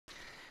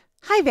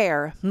Hi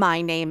there,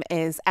 my name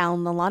is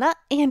Alnilana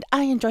and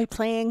I enjoy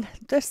playing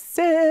The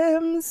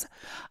Sims.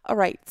 All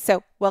right,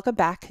 so welcome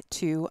back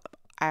to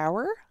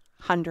our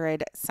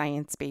 100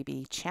 Science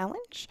Baby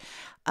Challenge.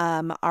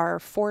 Our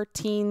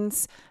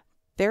 14s,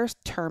 their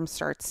term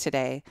starts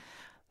today.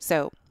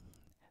 So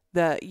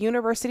the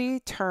university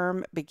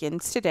term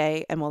begins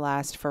today and will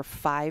last for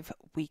 5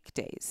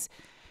 weekdays.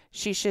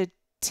 They should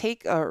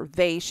take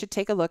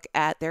a look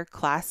at their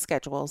class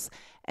schedules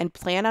and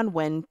plan on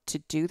when to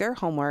do their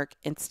homework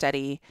and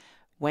study,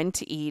 when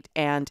to eat,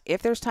 and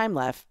if there's time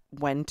left,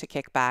 when to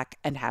kick back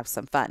and have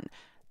some fun.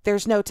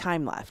 There's no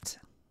time left.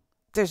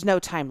 There's no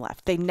time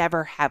left. They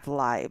never have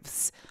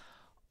lives.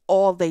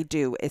 All they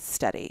do is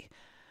study.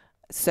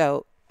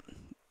 So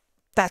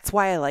that's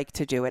why I like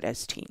to do it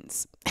as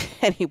teens.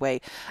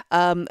 Anyway,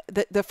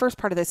 the first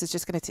part of this is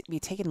just going to be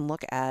taking a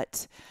look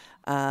at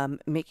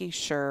making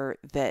sure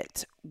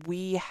that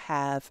we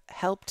have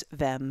helped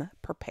them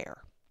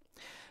prepare.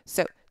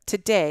 So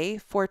today,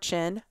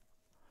 Fortune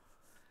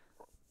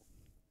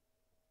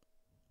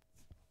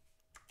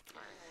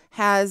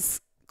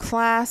has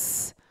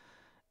class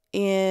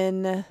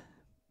in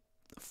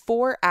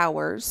 4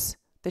 hours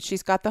that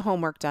she's got the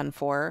homework done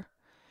for,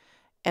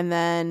 and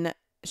then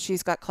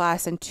she's got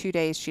class in 2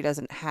 days she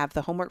doesn't have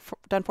the homework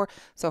done for.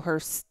 So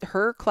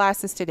her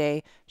class is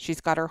today. She's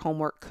got her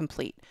homework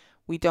complete.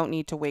 We don't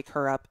need to wake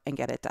her up and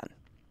get it done.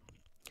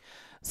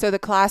 So the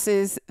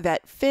classes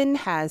that Finn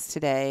has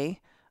today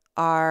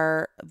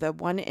are the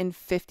one in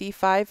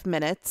 55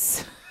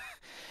 minutes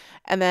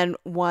and then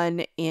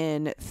one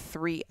in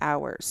 3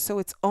 hours. So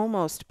it's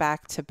almost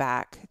back to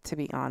back, to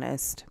be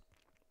honest.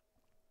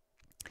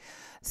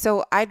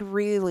 So I'd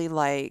really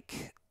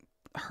like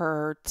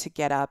her to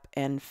get up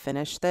and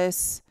finish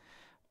this,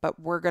 but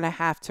we're going to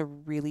have to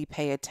really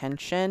pay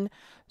attention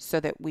so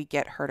that we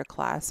get her to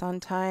class on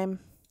time.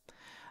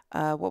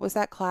 What was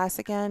that class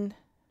again?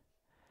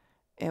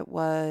 It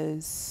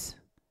was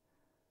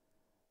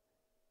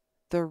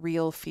the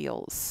real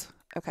feels.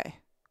 Okay.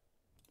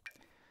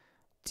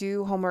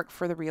 Do homework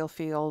for the real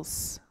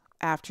feels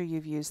after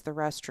you've used the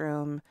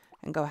restroom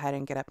and go ahead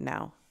and get up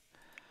now.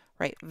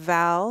 Right.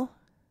 Val.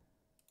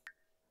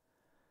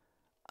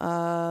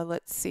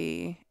 Let's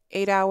see.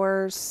 8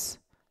 hours,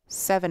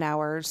 7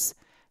 hours.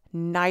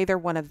 Neither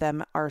one of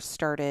them are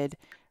started,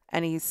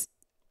 and he's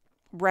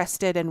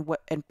rested and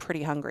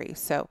pretty hungry.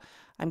 So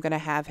I'm going to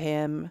have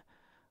him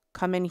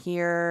come in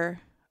here.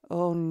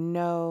 Oh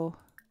no,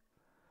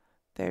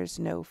 there's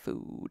no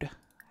food.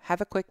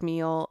 Have a quick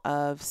meal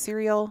of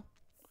cereal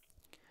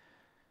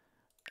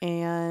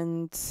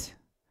and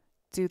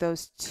do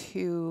those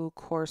 2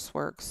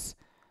 courseworks.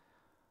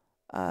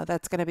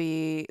 That's going to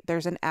be,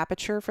 there's an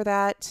aperture for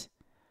that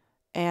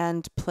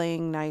and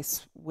playing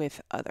nice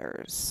with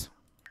others.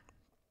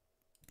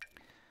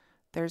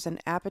 There's an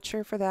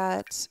aperture for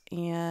that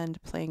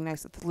and playing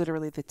nice with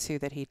literally the 2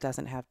 that he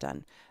doesn't have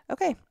done.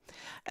 Okay.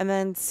 And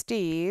then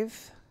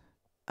Steve,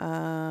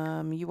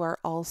 you are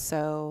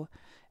also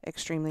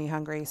extremely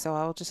hungry. So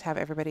I'll just have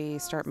everybody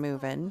start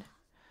moving.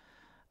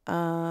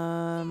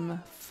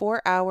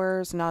 4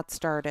 hours not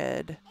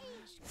started.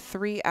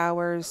 3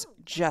 hours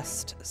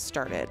just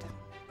started.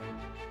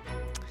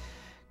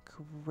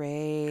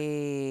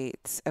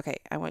 Great. Okay,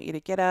 I want you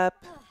to get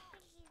up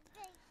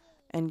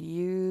and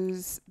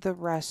use the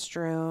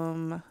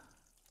restroom,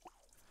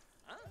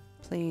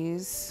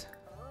 please.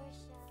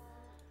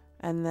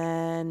 And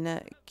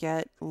then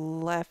get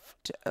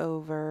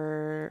leftover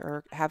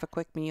or have a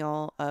quick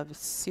meal of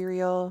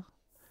cereal.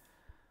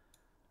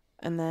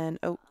 And then,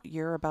 oh,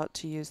 you're about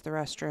to use the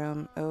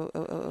restroom.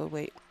 Oh,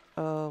 wait.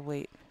 Oh,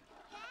 wait.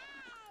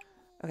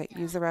 Okay,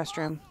 use the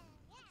restroom.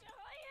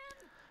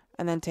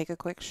 And then take a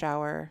quick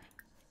shower.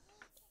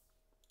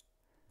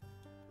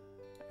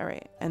 All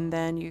right, and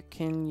then you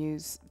can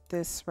use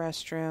this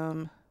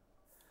restroom.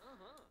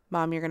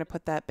 Mom, you're going to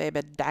put that baby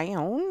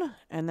down.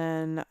 And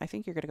then I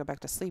think you're going to go back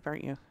to sleep,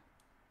 aren't you?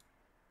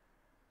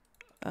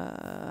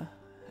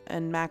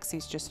 And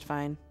Maxie's just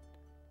fine.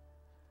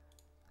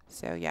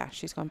 So, yeah,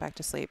 she's going back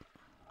to sleep.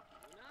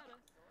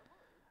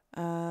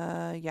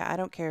 Yeah, I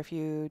don't care if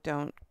you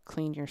don't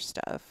clean your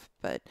stuff,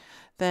 but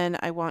then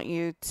I want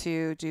you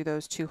to do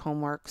those 2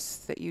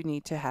 homeworks that you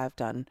need to have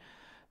done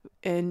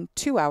in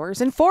 2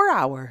 hours and 4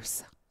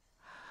 hours.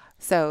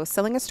 So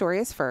selling a story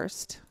is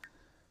first.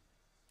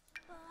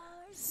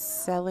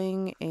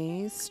 Selling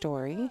a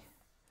story.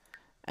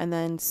 And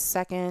then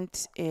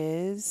second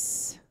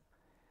is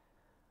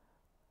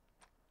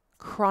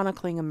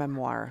chronicling a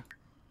memoir.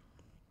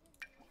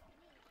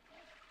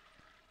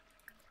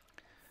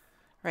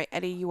 Right,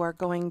 Eddie, you are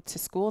going to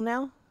school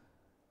now?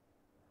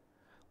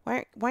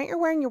 Why aren't you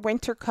wearing your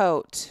winter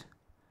coat?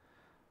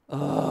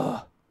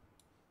 Ugh.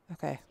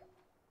 Okay.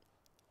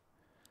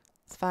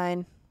 It's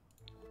fine.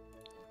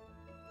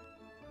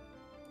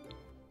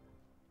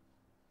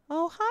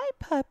 Oh, hi,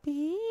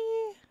 puppy.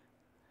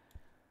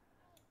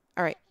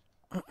 All right.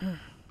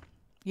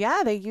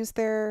 Yeah, they use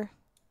their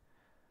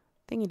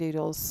thingy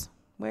doodles.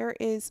 Where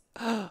is...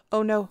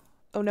 Oh, no.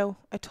 Oh, no.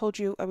 I told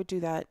you I would do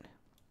that.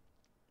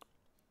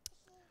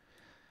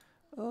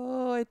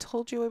 Oh. I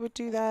told you I would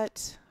do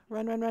that.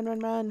 Run, run, run, run,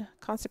 run.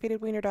 Constipated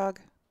wiener dog.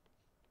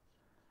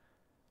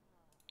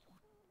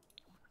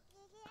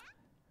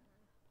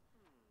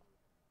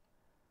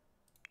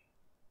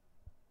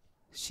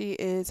 She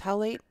is how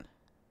late?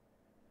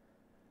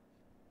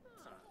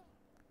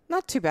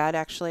 Not too bad,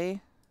 actually.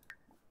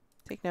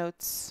 Take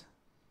notes.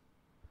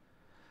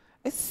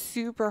 It's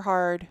super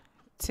hard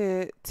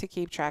to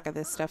keep track of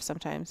this stuff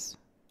sometimes.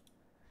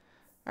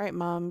 All right,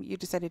 Mom, you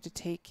decided to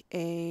take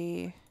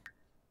a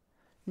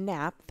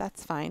nap.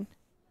 That's fine.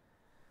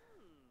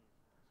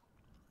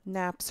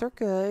 Naps are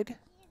good.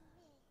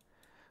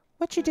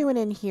 What you doing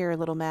in here,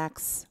 little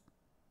Max?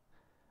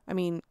 I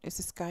mean, is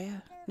this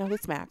Gaia? No,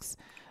 that's Max.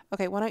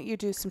 Okay, why don't you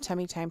do some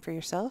tummy time for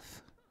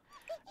yourself?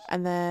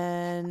 And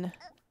then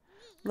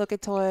look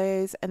at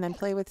toys, and then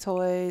play with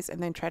toys,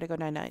 and then try to go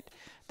night-night.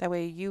 That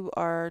way you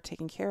are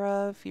taken care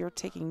of. You're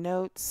taking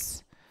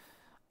notes.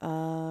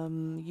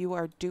 You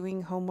are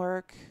doing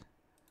homework.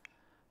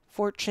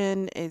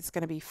 Fortune is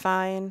going to be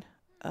fine,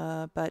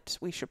 but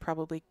we should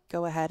probably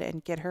go ahead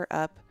and get her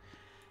up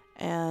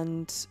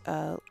and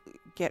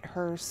get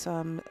her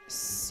some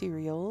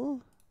cereal.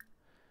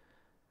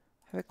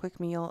 Have a quick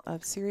meal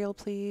of cereal,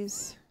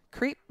 please.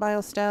 Creep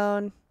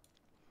milestone.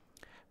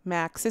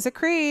 Max is a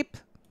creep.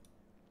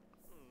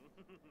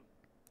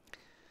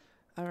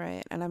 All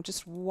right, and I'm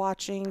just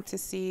watching to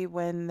see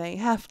when they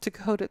have to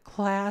go to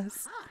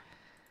class.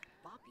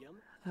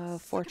 Oh,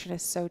 Fortune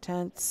is so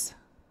tense.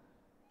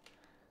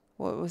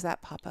 What was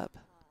that pop-up?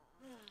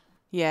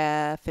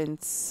 Yeah,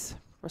 Finn's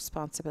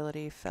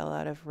responsibility fell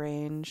out of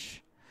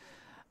range.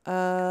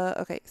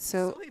 Okay,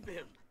 so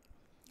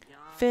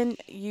Finn,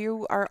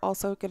 you are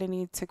also going to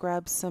need to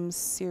grab some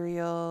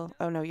cereal.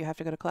 Oh, no, you have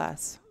to go to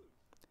class.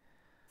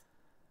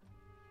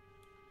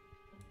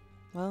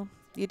 Well,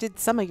 you did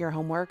some of your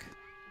homework.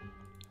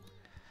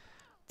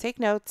 Take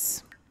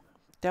notes.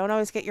 Don't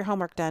always get your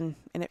homework done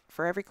in it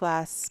for every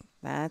class.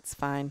 That's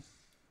fine.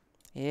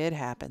 It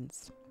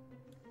happens.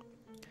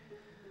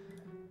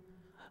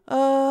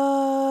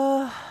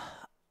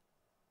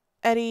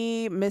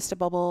 Eddie missed a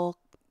bubble.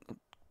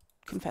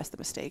 Confess the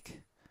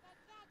mistake.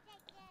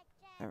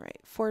 All right.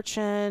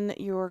 Fortune,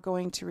 you are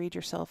going to read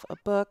yourself a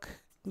book.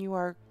 You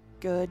are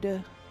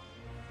good.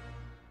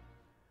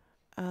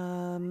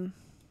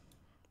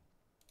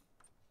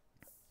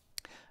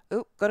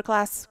 Ooh, go to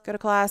class. Go to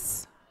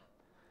class.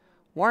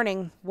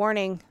 Warning,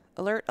 warning,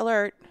 alert,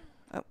 alert.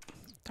 Oh,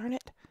 darn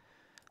it.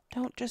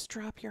 Don't just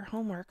drop your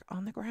homework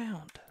on the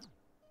ground.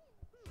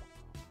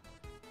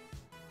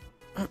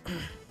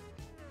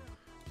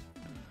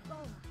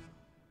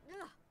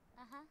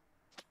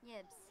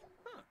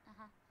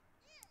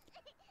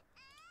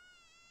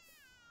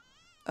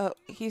 Oh,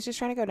 he's just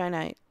trying to go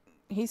night-night.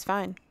 He's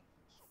fine.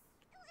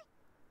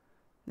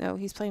 No,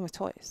 he's playing with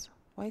toys.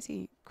 Why is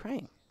he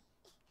crying?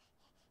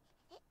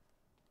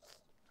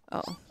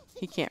 Oh,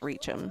 he can't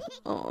reach him.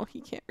 Oh, he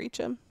can't reach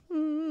him.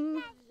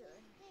 All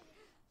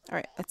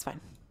right, that's fine.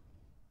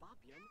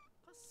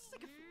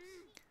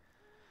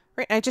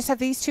 Right, I just have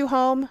these two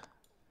home.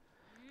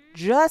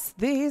 Just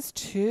these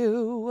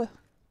two.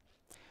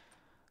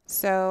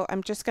 So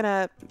I'm just going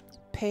to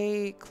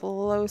pay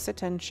close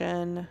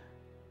attention.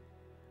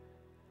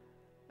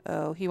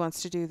 Oh, he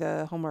wants to do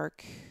the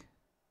homework.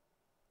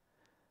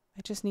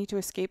 I just need to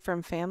escape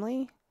from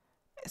family.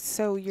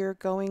 So you're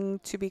going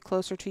to be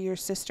closer to your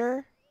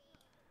sister?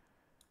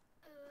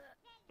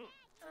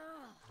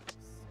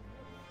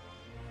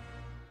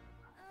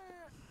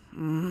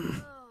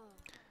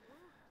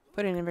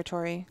 Put in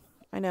inventory.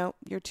 I know,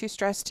 you're too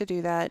stressed to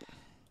do that.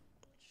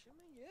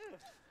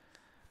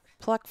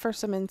 Pluck for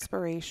some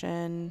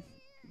inspiration,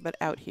 but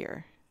out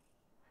here.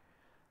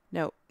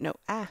 No, no,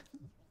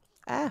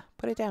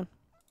 put it down.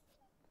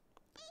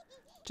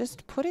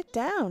 Just put it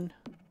down.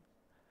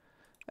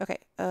 Okay,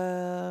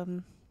 why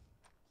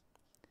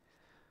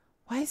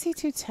is he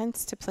too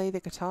tense to play the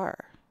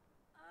guitar?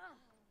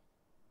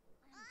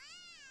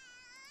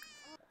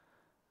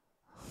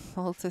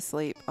 Fall to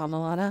sleep,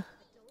 Alnilana.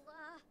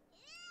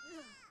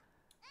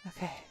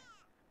 Okay.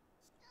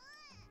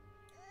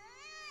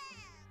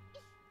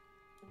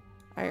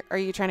 Are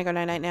you trying to go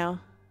night-night now?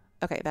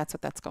 Okay, that's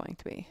what that's going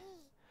to be.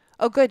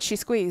 Oh, good, she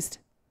squeezed.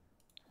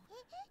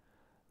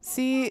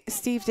 See,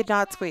 Steve did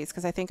not squeeze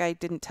because I think I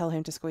didn't tell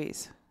him to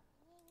squeeze.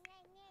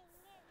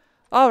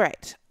 All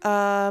right.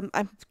 I'm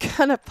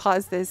going to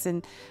pause this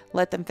and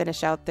let them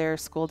finish out their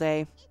school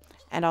day.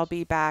 And I'll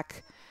be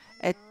back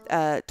at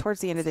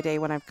towards the end of the day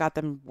when I've got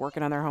them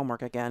working on their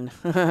homework again.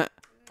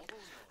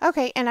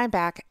 Okay, and I'm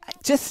back.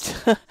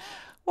 Just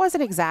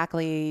wasn't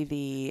exactly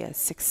the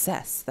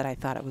success that I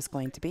thought it was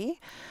going to be.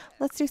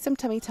 Let's do some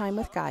tummy time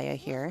with Gaia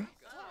here.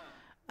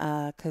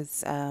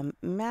 Because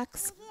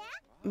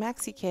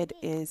Maxie Kid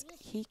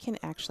he can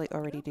actually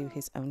already do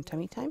his own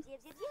tummy time,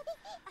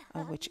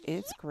 which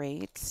is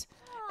great.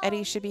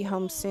 Eddie should be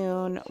home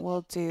soon.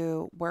 We'll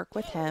do work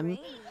with him.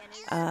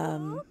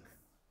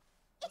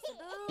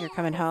 You're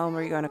coming home or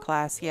are you going to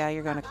class? Yeah,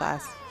 you're going to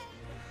class.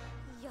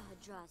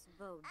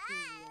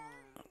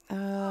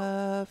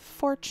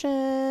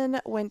 Fortune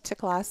went to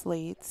class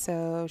late,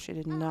 so she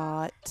did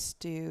not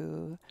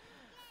do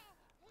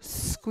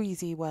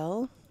squeezy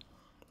well.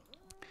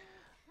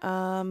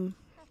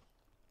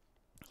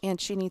 And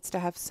she needs to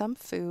have some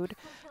food,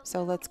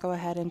 so let's go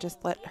ahead and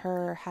just let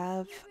her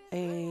have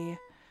a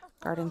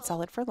garden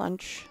salad for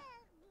lunch.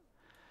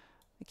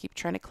 I keep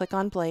trying to click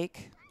on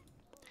Blake.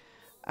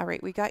 All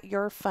right, we got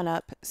your fun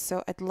up,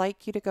 so I'd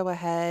like you to go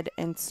ahead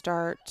and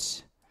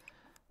start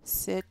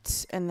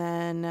sit and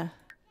then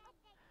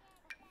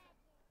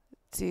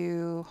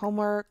do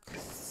homework.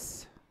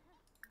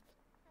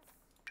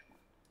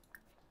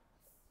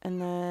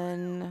 And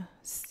then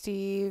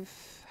Steve,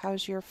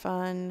 how's your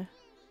fun?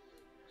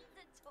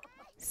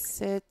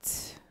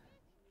 Sit.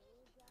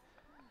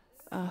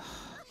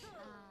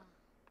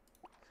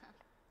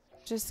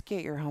 Just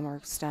get your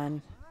homeworks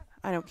done.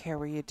 I don't care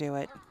where you do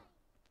it.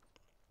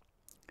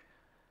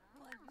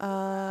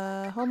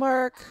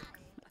 Homework.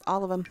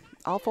 All of them.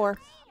 All 4.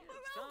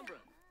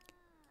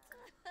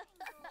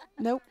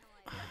 Nope.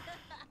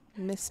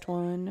 Missed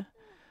one.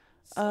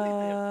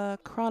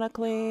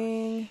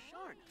 Chronicling.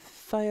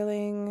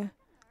 Filing.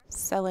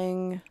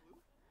 Selling.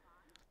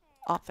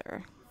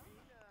 Author.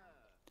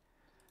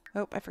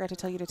 Oh, I forgot to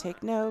tell you to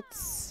take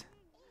notes.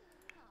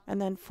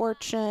 And then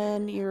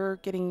Fortune, you're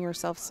getting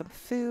yourself some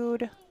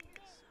food.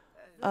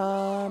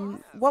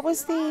 What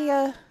was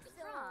the,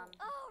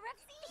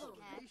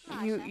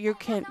 you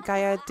can't,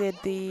 Gaia did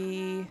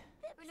the,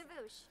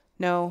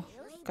 no,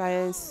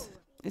 is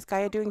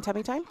Gaia doing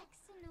tummy time?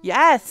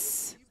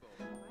 Yes!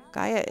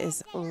 Gaia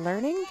is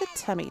learning the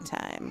tummy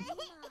time.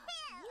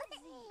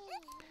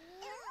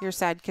 You're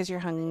sad because you're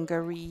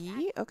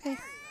hungry. Okay.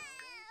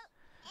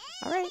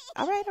 All right.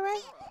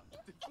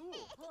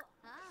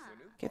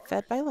 Get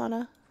fed by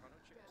Lana.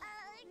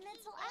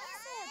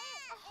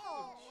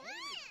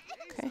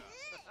 Okay.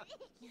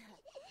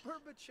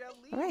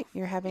 All right,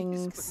 you're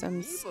having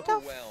some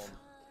stuff.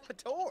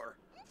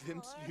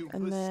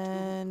 And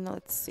then,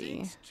 let's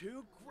see.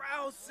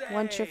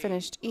 Once you're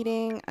finished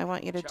eating, I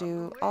want you to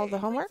do all the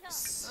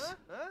homeworks.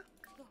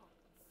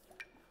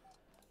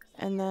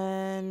 And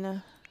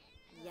then,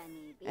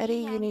 Eddie,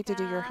 you need to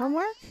do your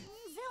homework.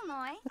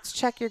 Let's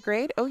check your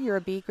grade. Oh, you're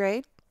a B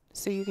grade,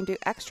 so you can do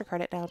extra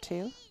credit now,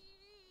 too.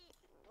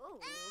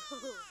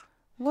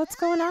 What's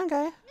going on,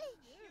 guy?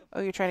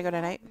 Oh, you're trying to go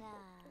to night?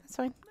 That's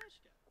fine.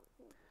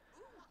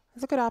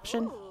 That's a good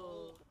option.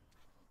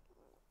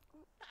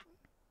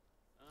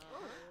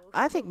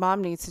 I think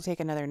Mom needs to take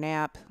another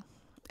nap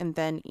and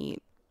then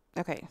eat.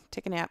 Okay,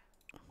 take a nap.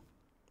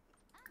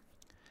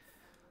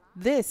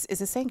 This is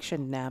a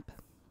sanctioned nap.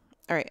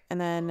 All right, and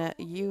then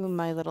you,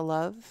 my little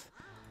love,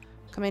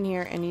 come in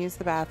here and use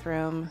the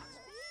bathroom.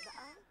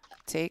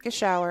 Take a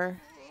shower.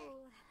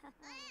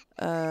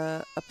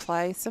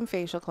 Apply some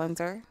facial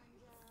cleanser,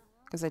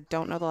 because I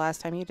don't know the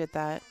last time you did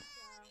that.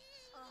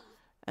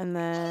 And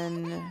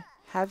then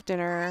have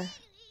dinner.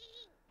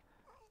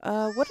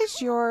 What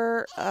is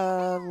your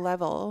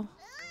level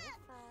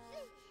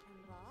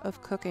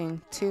of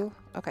cooking? 2?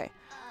 Okay.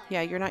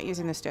 Yeah, you're not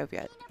using the stove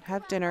yet.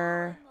 Have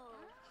dinner.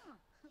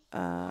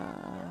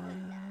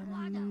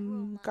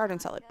 Garden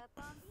salad.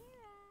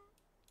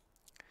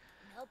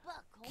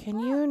 Can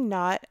you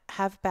not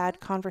have bad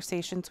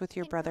conversations with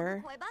your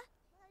brother?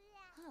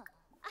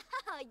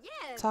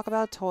 Talk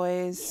about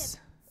toys.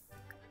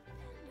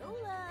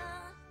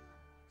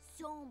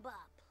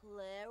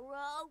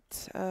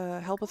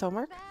 Help with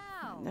homework?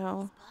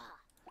 No.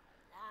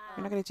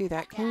 You're not going to do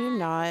that. Can you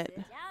not?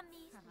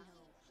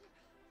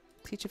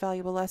 Teach a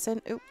valuable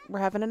lesson. Ooh, we're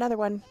having another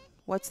one.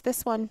 What's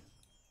this one?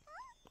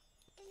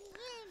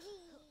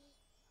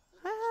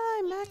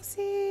 Hi,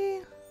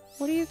 Maxie.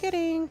 What are you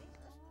getting?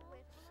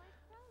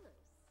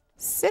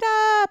 Sit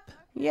up!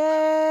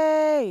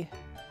 Yay!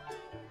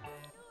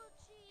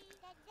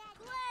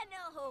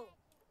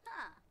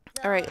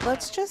 All right,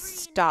 let's just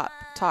stop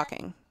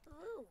talking.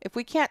 If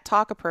we can't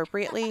talk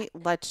appropriately,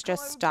 let's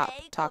just stop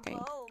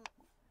talking.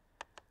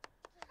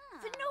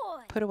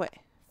 Put away.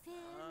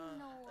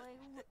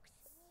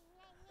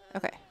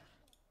 Okay.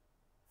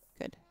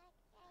 Good.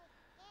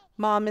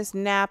 Mom is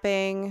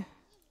napping.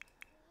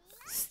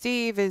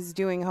 Steve is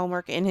doing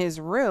homework in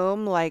his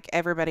room like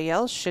everybody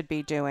else should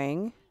be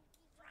doing.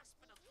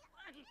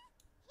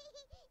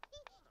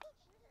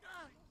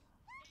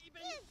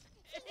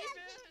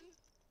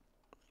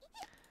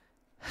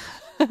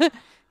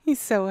 He's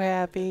so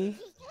happy.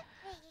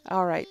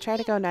 All right, try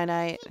to go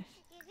night-night.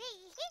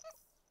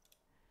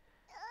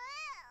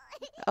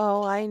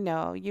 Oh, I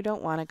know. You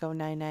don't want to go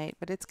night-night,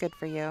 but it's good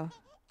for you.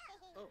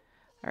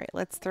 All right,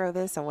 let's throw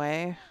this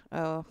away.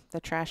 Oh,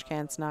 the trash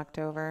can's knocked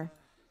over.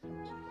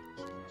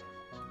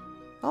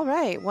 All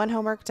right, 1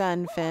 homework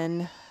done,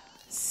 Finn.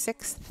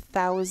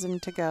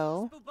 6,000 to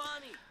go.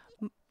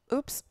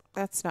 Oops,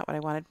 that's not what I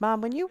wanted.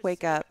 Mom, when you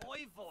wake up,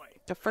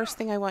 the first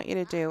thing I want you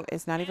to do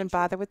is not even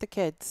bother with the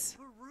kids.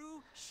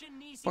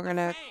 We're going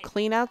to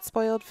clean out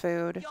spoiled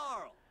food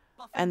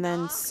and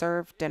then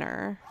serve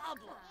dinner.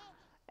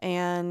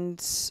 And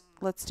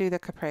let's do the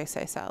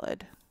caprese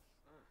salad.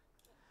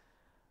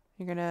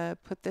 You're going to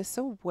put this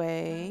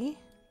away.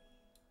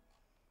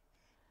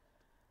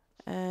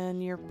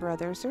 And your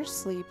brothers are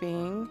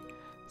sleeping.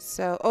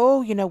 So,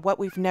 oh, you know what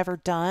we've never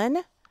done?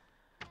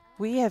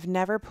 We have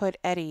never put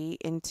Eddie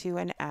into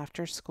an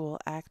after-school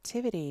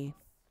activity.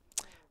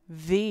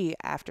 The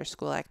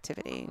after-school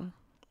activity.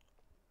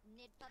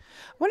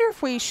 Wonder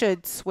if we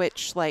should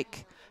switch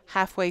like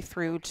halfway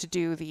through to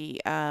do the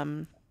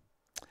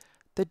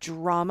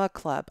drama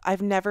club.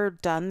 I've never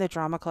done the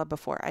drama club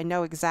before. I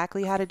know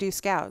exactly how to do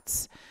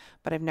scouts,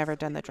 but I've never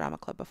done the drama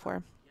club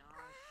before.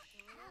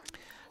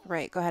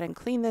 Right, go ahead and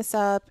clean this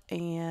up,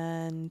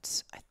 and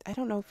I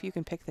don't know if you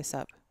can pick this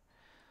up.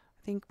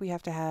 I think we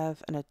have to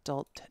have an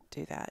adult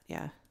do that,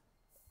 yeah.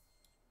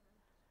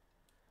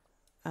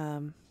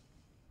 And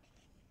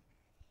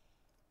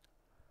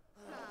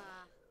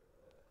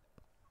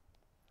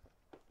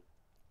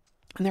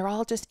they're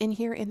all just in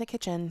here in the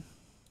kitchen.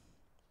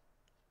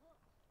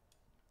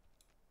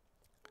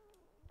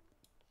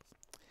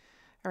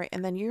 All right,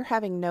 and then you're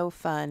having no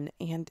fun,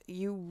 and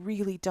you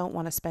really don't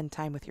want to spend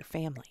time with your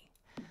family.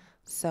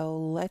 So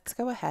let's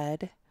go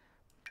ahead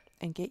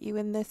and get you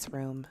in this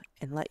room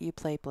and let you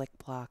play Blick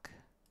Block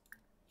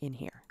in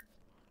here.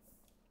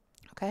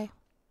 Okay?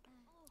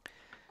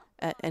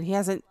 And he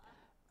hasn't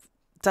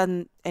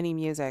done any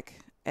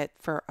music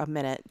for a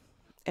minute.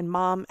 And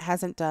Mom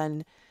hasn't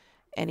done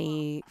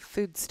any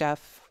food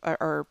stuff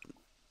or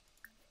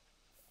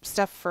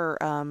stuff for,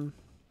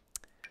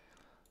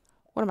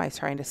 what am I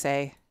trying to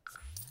say?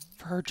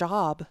 For her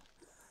job.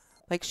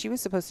 Like, she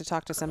was supposed to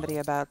talk to somebody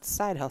about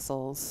side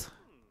hustles.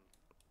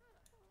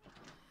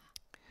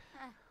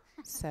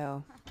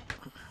 So,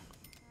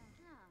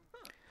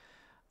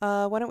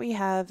 why don't we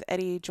have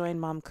Eddie join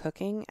Mom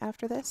cooking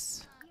after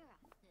this?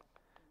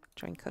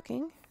 Join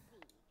cooking.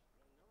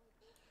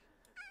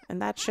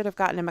 And that should have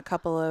gotten him a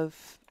couple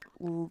of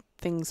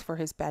things for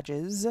his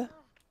badges.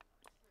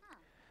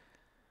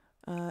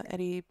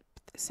 Eddie,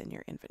 put this in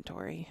your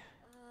inventory.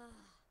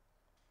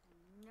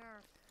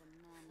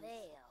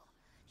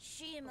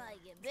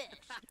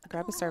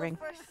 Grab a serving.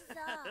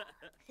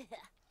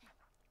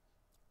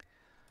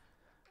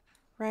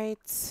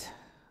 Right.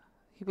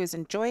 He was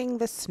enjoying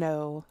the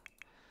snow.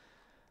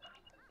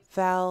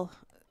 Val,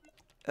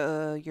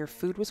 your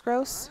food was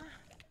gross?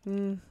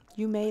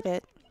 You made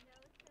it.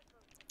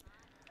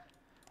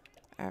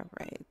 All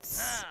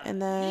right.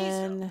 And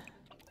then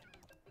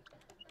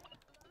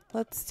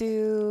let's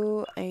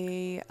do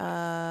a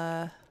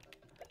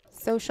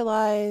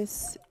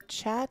socialize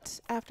chat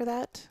after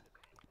that.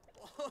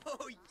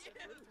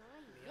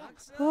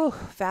 Oh,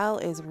 Val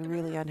is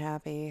really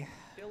unhappy.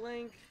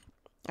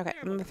 Okay,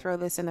 I'm going to throw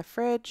this in the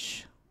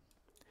fridge.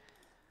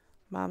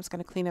 Mom's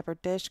going to clean up her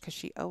dish because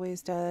she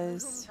always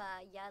does.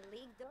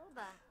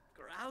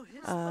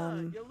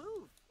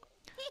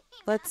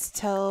 Let's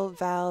tell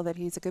Val that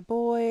he's a good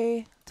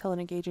boy. Tell an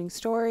engaging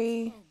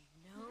story.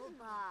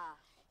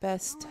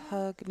 Best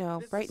hug.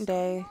 No, brighten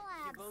day.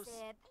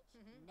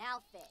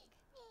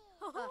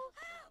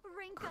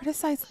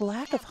 Criticize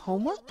lack of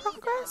homework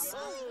progress?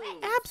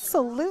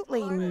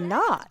 Absolutely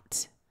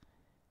not.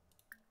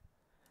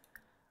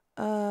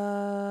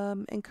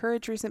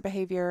 Encourage recent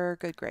behavior,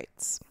 good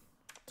grades.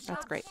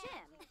 That's great.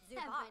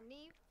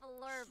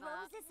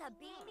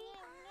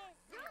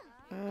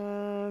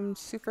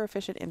 Super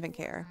efficient infant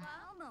care.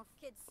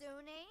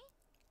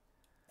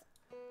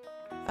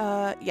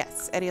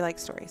 Yes, Eddie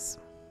likes stories.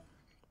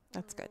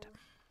 That's good.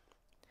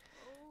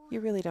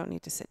 You really don't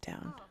need to sit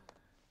down.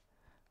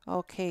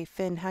 Okay,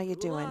 Finn, how you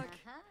doing?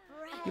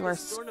 You are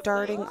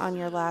starting on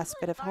your last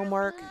bit of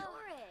homework.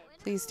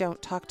 Please don't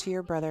talk to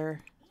your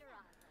brother.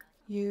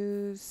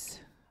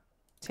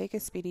 Take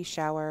a speedy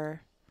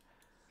shower.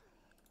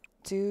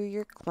 Do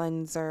your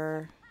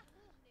cleanser.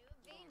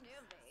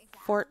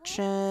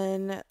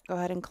 Fortune, go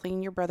ahead and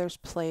clean your brother's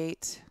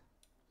plate.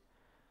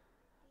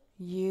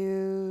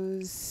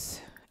 And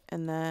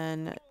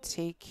then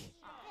take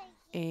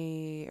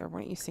or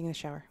why don't you sing in the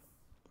shower?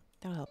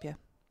 That'll help you.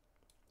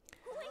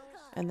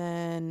 And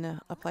then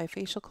apply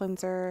facial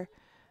cleanser,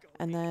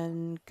 and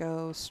then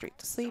go straight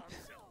to sleep.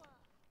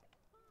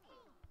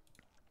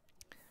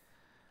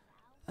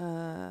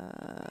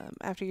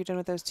 After you're done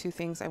with those two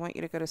things, I want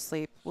you to go to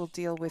sleep. We'll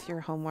deal with your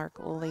homework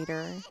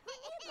later.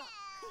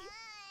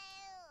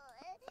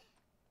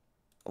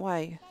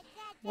 Why?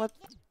 What?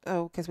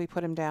 Oh, because we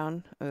put him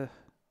down. Ugh.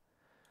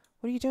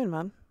 What are you doing,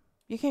 Mom?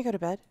 You can't go to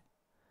bed.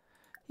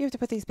 You have to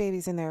put these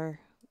babies in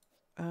their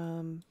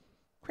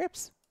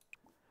cribs.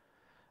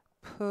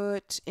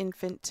 Put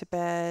infant to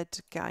bed,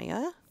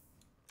 Gaia.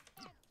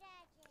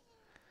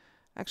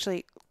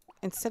 Actually,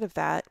 instead of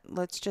that,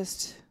 let's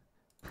just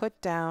put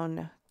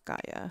down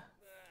Gaia.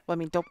 Well, I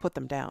mean, don't put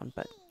them down,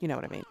 but you know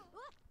what I mean.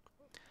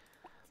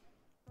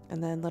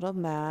 And then little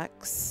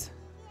Max.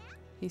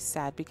 He's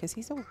sad because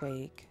he's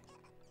awake.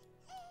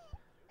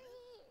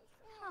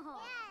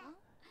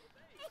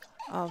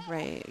 All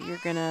right,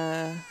 you're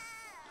gonna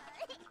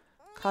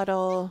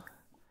cuddle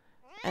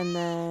and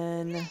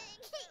then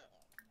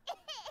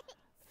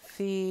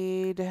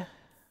feed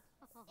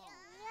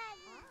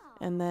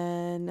and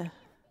then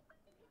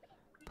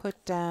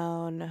Put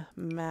down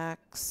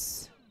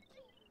Max.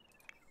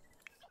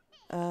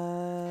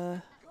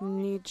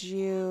 Need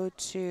you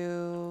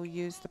to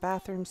use the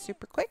bathroom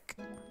super quick.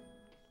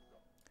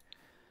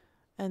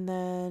 And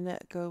then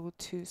go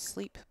to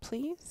sleep,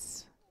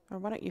 please. Or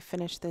why don't you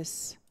finish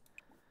this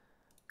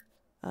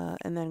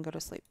and then go to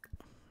sleep.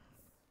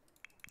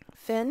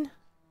 Finn,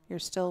 you're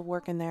still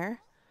working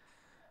there.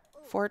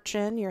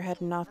 Fortune, you're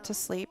heading off to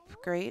sleep.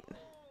 Great.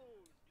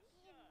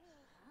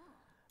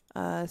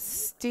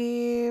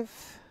 Steve,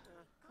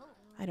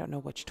 I don't know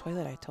which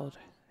toilet I told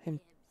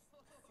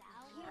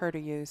her to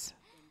use.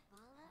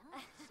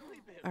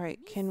 All right,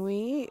 can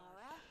we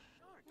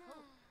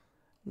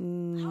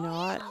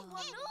not?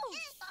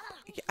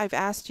 I've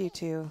asked you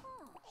to.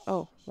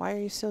 Oh, why are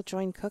you still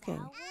joined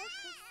cooking?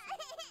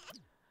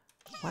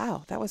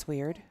 Wow, that was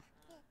weird.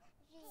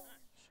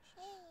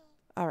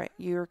 All right,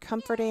 you're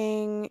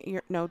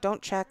comforting. No,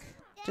 don't check.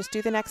 Just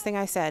do the next thing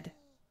I said.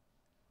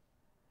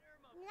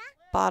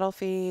 Bottle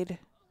feed.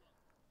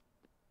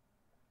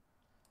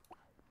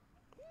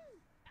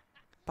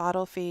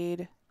 Bottle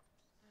feed.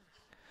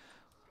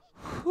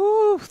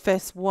 Whew,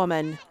 this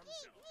woman.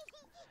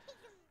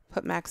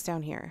 Put Max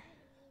down here.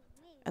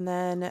 And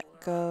then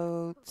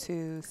go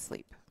to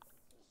sleep.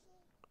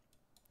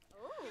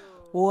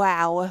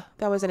 Wow,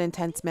 that was an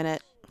intense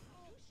minute.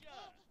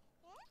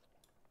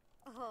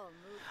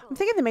 I'm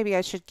thinking that maybe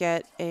I should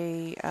get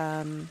a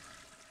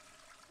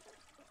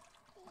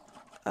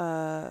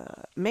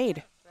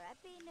maid.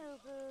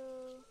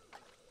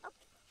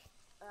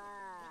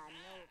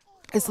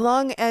 As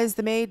long as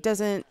the maid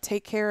doesn't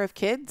take care of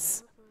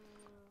kids,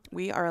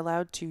 we are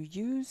allowed to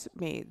use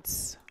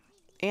maids.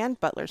 And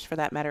butlers, for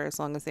that matter, as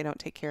long as they don't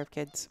take care of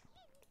kids.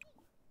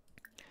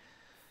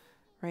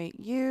 Right,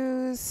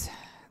 use,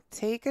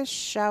 take a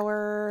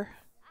shower,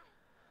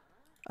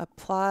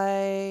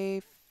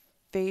 apply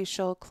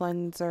facial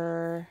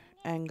cleanser,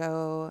 and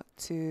go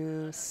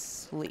to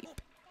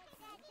sleep.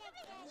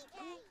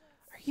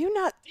 Are you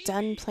not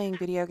done playing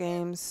video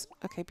games?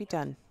 Okay, be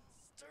done.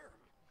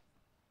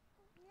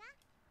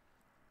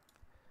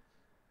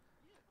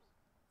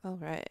 All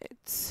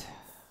right.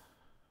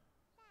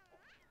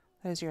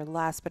 That is your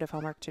last bit of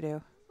homework to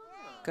do.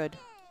 Good.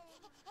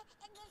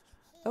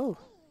 Oh,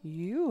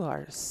 you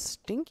are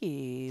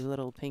stinky,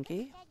 little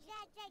Pinky.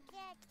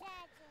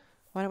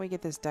 Why don't we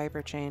get this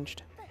diaper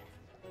changed?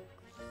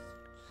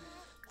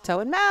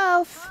 Toe and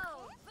mouth.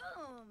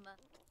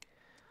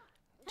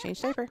 Change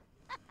diaper.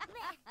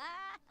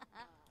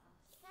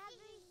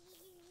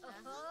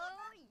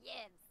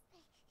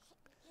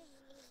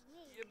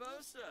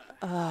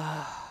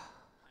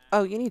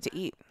 Oh, you need to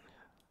eat.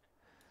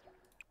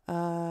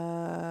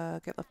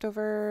 Get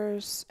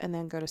leftovers and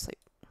then go to sleep.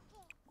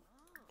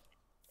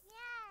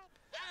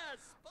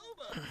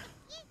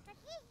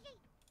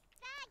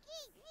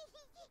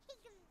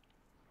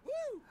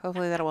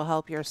 Hopefully that will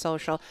help your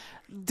social.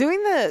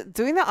 Doing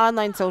the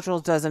online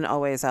socials doesn't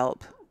always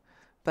help,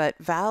 but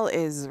Val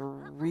is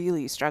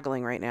really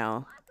struggling right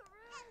now.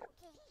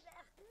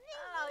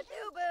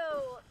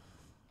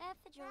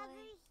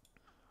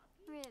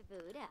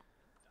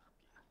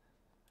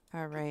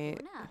 All right.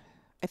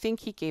 I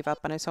think he gave up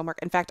on his homework.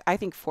 In fact, I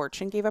think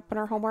Fortune gave up on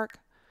her homework.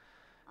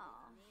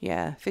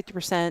 Yeah,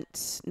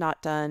 50%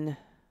 not done.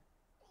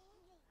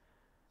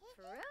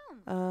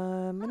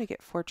 I'm going to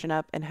get Fortune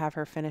up and have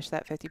her finish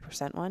that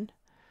 50% one.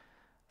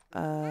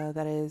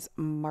 That is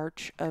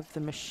March of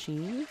the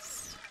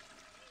Machines.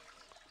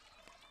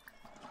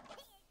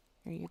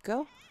 There you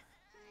go.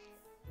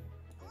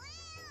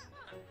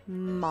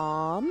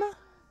 Mom.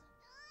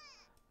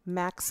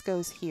 Max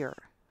goes here.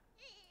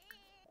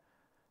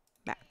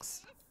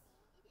 Max.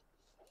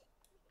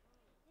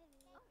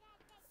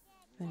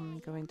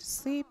 Then going to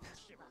sleep.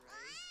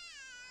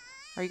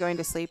 Are you going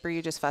to sleep or are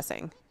you just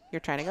fussing? You're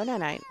trying to go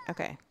night-night.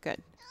 Okay,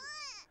 good.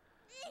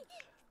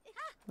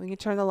 We can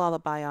turn the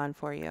lullaby on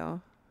for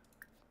you.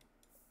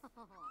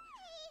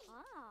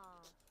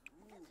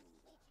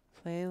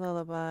 Play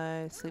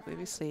lullaby, sleep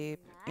baby sleep,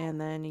 and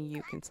then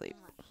you can sleep.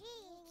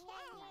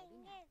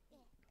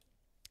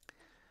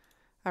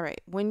 All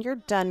right, when you're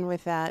done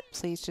with that,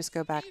 please just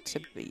go back to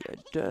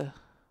bed.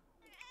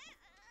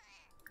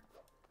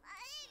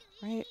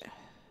 Right?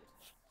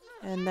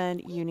 And then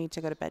you need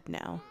to go to bed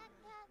now.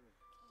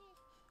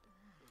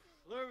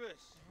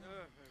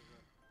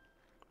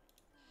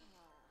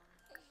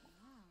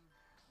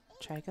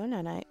 Try to go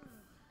night-night.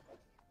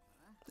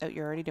 Oh,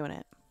 you're already doing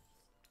it.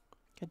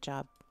 Good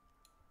job.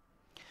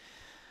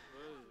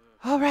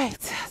 All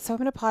right, so I'm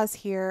going to pause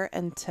here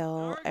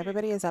until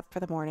everybody is up for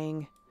the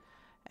morning.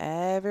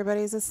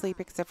 Everybody's asleep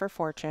except for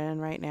Fortune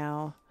right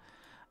now.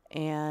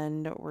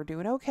 And we're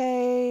doing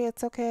okay.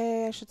 It's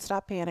okay. I should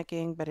stop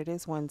panicking, but it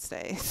is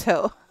Wednesday,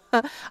 so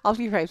I'll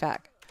be right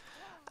back.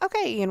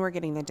 Okay, and we're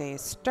getting the day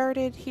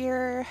started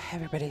here.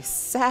 Everybody's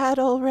sad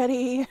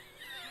already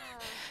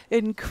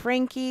and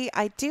cranky.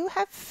 I do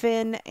have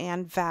Finn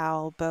and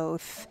Val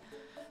both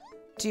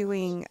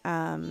doing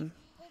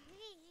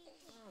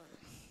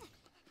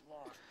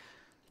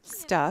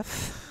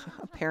stuff.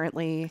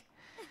 Apparently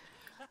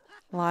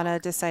Lana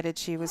decided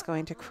she was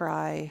going to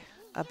cry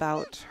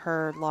about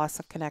her loss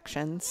of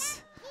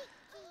connections.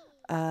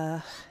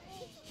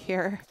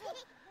 Here,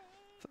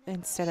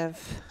 instead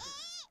of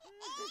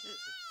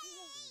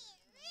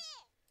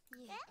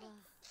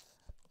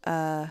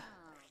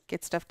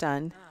get stuff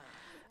done.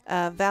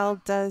 Val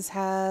does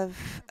have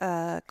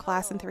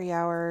class in 3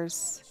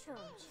 hours,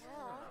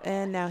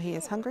 and now he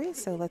is hungry,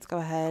 so let's go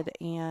ahead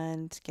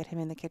and get him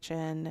in the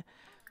kitchen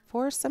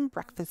for some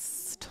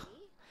breakfast.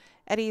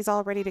 Eddie's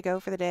all ready to go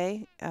for the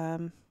day.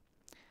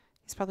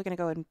 He's probably going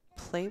to go and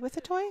play with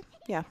the toy.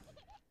 Yeah.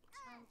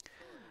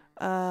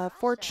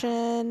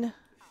 Fortune.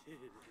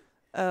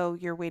 Oh,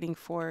 you're waiting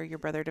for your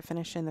brother to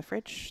finish in the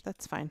fridge?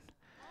 That's fine.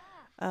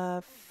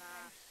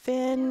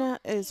 Finn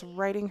is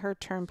writing her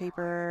term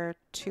paper,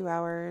 2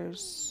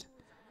 hours.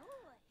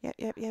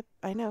 Yep.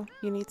 I know.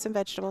 You need some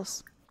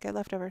vegetables. Get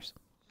leftovers.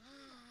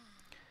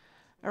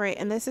 All right,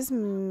 and this is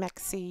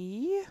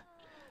Maxie.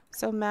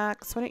 So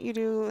Max, why don't you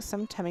do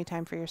some tummy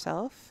time for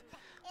yourself?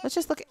 Let's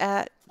just look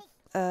at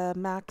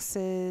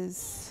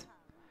Max's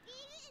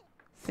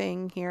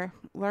thing here.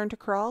 Learn to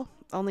crawl.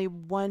 Only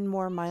 1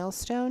 more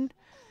milestone,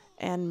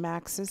 and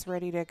Max is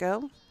ready to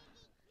go.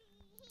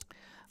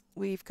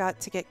 We've got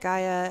to get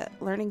Gaia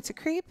learning to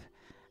creep,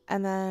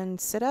 and then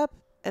sit up,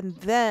 and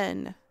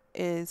then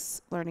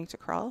is learning to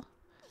crawl.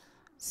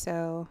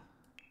 So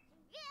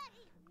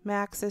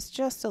Max is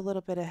just a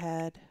little bit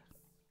ahead.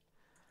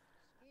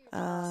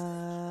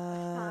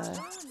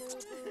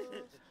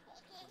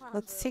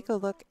 Let's take a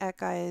look at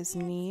Gaia's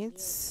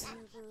needs.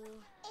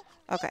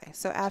 Okay,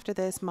 so after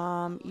this,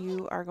 Mom,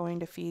 you are going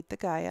to feed the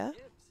Gaia.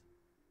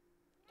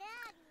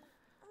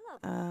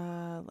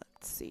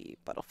 Let's see,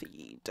 bottle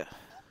feed.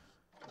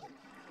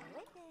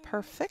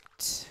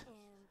 Perfect.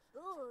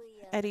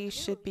 Eddie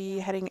should be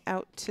heading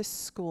out to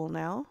school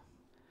now.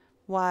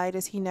 Why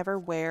does he never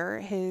wear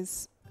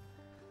his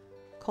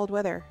cold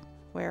weather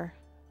wear?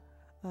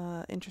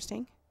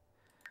 Interesting.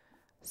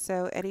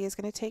 So Eddie is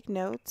going to take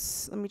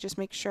notes. Let me just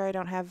make sure I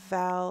don't have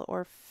Val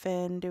or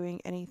Finn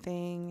doing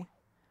anything.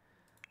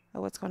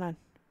 Oh, what's going on?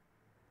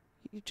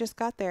 You just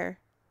got there.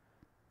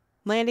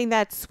 Landing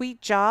that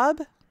sweet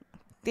job?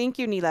 Thank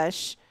you,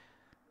 Nilesh.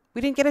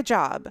 We didn't get a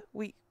job.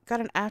 We got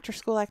an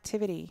after-school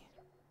activity.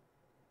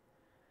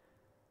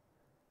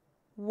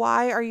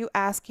 Why are you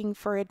asking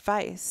for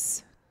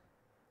advice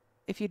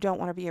if you don't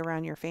want to be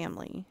around your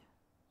family?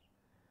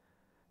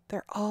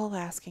 They're all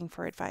asking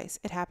for advice.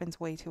 It happens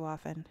way too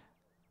often.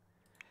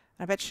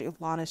 I bet you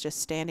Lana's just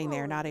standing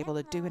there, not able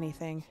to do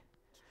anything.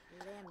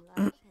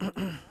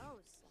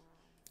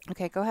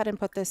 Okay, go ahead and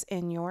put this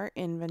in your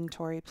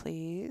inventory,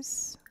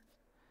 please.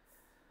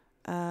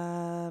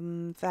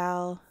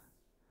 Val,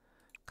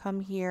 come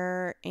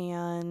here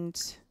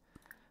and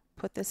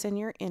put this in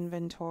your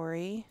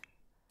inventory.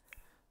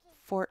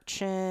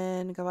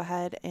 Fortune, go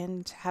ahead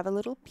and have a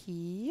little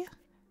pee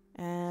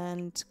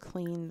and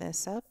clean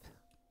this up.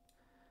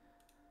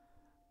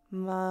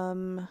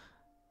 Mom,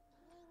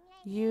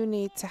 you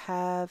need to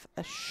have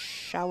a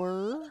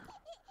shower.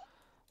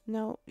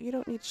 No, you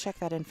don't need to check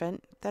that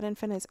infant. That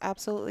infant is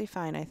absolutely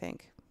fine, I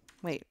think.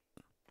 Wait.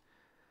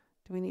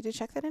 Do we need to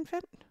check that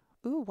infant?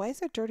 Ooh, why is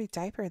there a dirty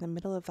diaper in the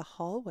middle of the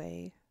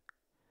hallway?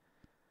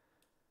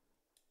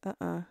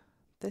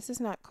 This is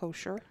not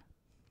kosher.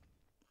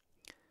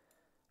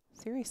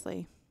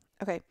 Seriously.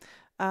 Okay.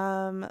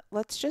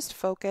 Let's just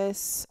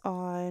focus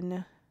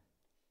on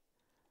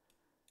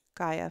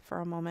Gaia for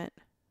a moment.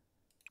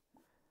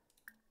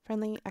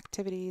 Friendly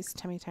activities,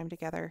 tummy time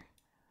together.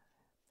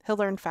 He'll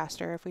learn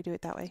faster if we do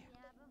it that way.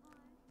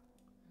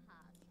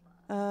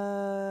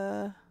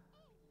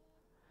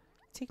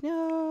 Take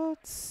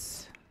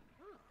notes.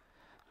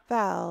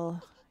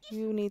 Val,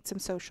 you need some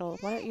social.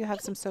 Why don't you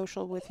have some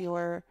social with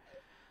your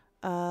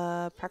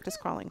practice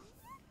crawling?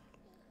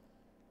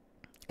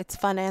 It's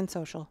fun and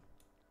social.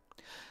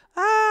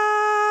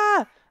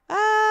 Ah!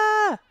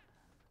 Ah!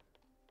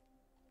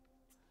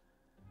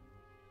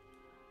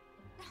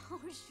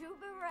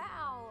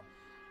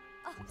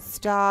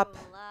 Stop.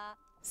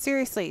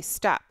 Seriously,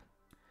 stop.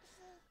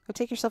 Go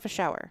take yourself a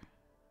shower.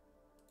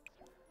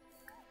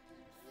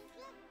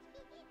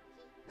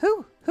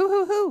 Who?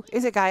 Who?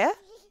 Is it Gaia?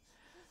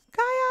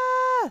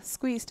 Gaia!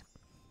 Squeezed.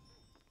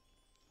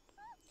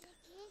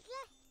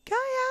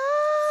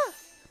 Gaia!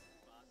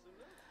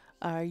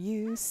 Are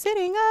you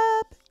sitting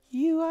up?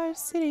 You are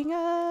sitting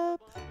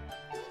up.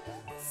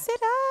 Sit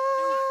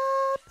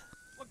up.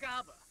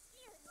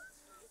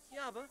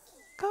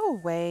 Go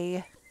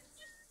away.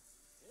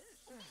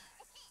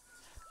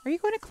 Are you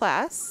going to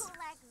class?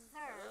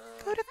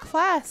 Go to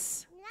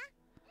class.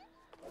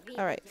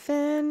 All right,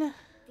 Finn.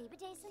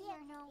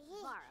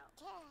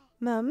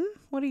 Mom,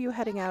 what are you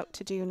heading out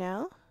to do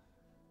now?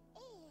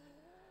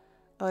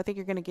 Oh, I think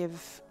you're going to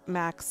give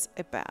Max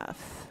a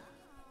bath.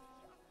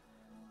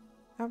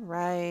 All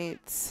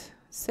right.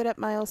 Sit up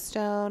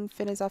milestone.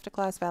 Finn is off to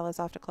class. Val is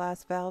off to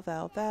class.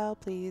 Val,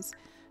 please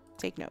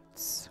take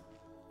notes.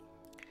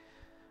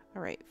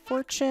 All right,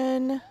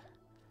 Fortune.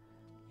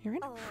 You're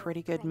in a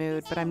pretty good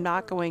mood, but I'm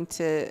not going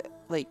to,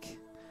 like,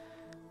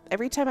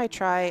 Every time I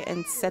try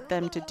and set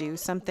them to do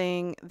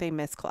something, they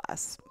miss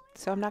class.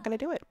 So I'm not going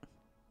to do it.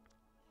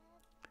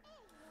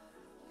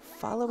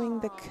 Following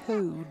the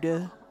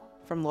code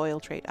from loyal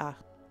trait. Ah.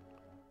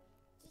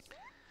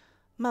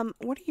 Mom,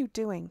 what are you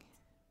doing?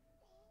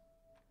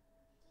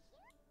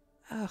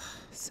 Ugh,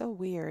 so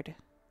weird.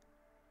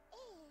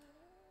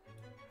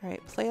 All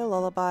right, play a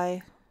lullaby.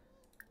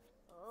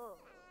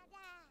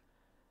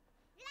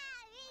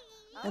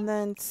 And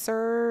then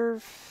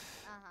serve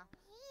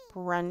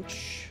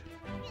brunch.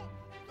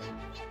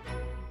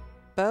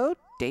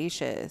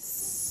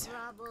 Bodacious.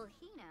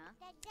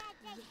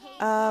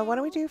 Why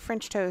don't we do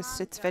French toast?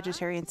 It's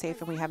vegetarian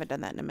safe and we haven't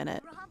done that in a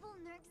minute.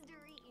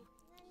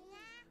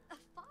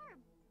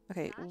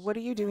 Okay, what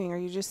are you doing? Are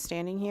you just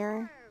standing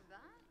here?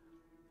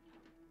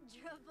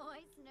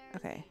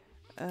 Okay.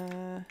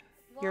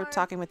 You're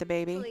talking with the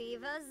baby.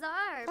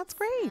 That's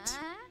great.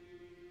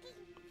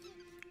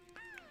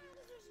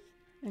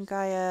 And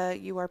Gaia,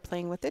 you are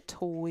playing with the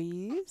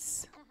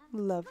toys.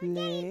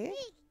 Lovely.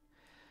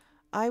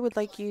 I would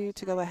like you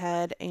to go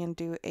ahead and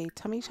do a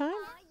tummy time.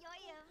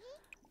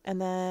 And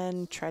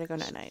then try to go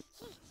night-night.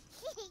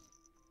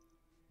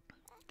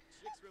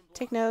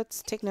 Take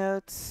notes, take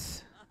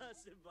notes.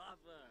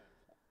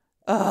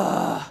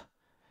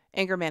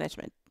 Anger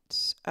management.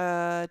 Do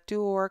a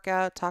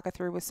workout, talk it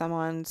through with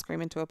someone,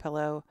 scream into a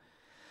pillow.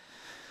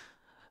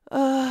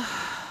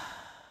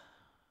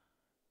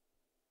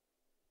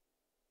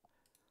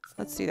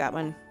 Let's do that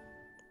one.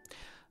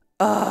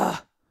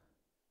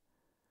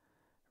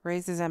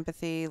 Raises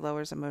empathy,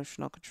 lowers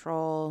emotional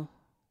control.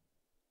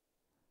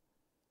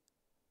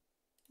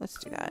 Let's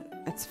do that.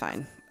 It's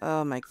fine.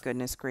 Oh my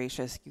goodness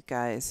gracious, you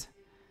guys.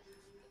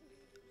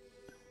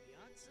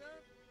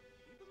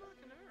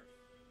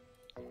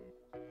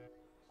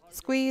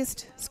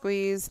 Squeezed,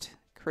 squeezed,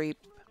 creep.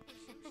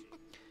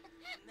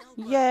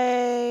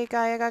 Yay,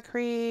 Gaia got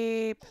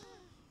creep.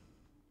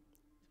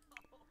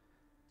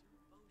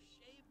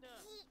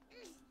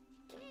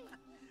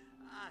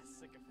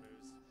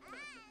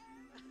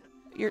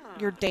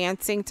 You're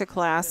dancing to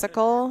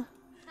classical?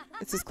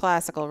 This is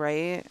classical,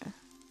 right?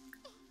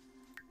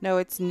 No,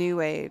 it's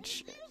new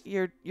age.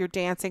 You're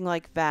dancing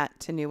like that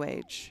to new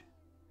age.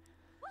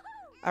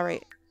 All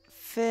right.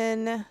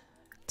 Finn,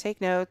 take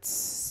notes.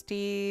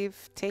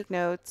 Steve, take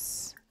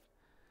notes.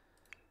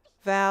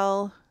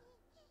 Val,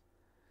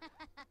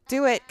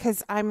 do it,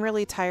 because I'm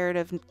really tired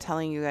of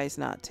telling you guys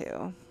not to.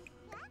 All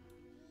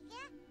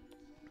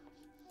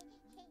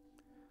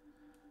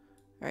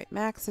right,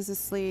 Max is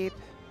asleep.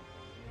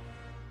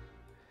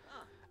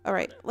 All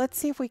right, let's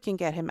see if we can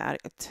get him out.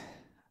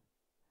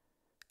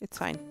 It's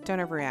fine. Don't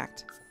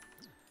overreact.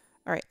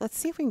 All right, let's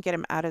see if we can get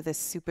him out of this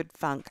stupid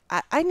funk.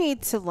 I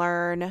need to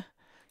learn.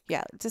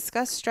 Yeah,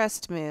 discuss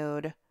stressed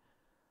mood.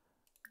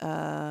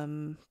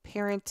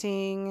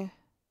 Parenting.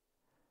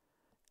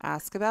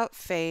 Ask about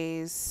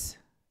phase.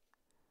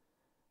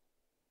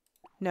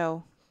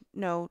 No,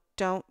 no,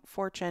 don't.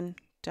 Fortune,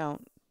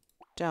 don't,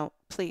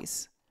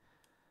 please.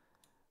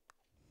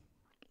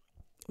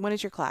 When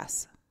is your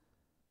class?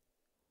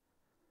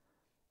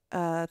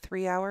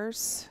 3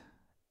 hours.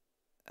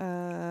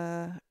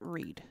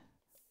 Read.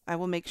 I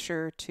will make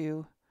sure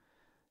to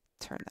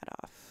turn that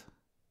off.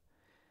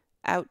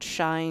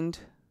 Outshined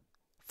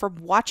from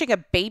watching a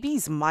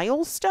baby's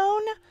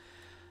milestone?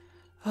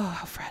 Oh,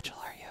 how fragile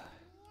are you?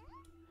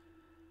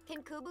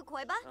 Give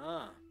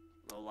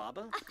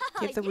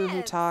the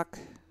woohoo talk.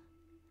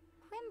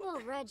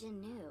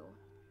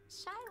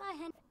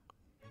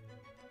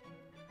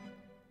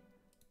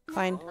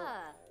 Fine.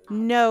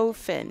 No,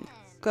 Finn.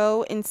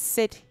 Go and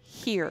sit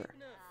here.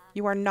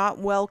 You are not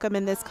welcome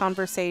in this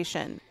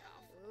conversation.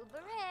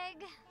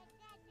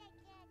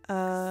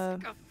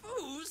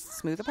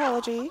 Smooth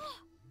apology.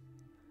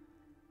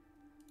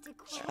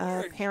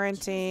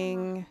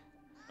 Parenting.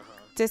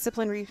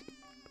 Discipline.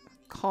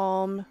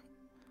 Calm.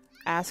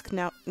 Ask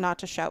not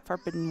to shout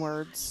forbidden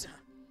words.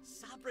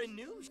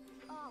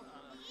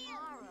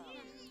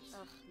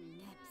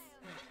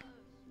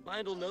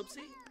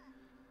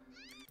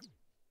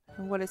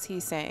 What is he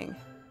saying?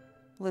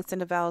 Listen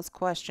to Val's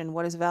question.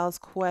 What is Val's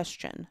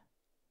question?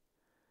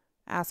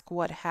 Ask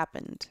what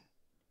happened.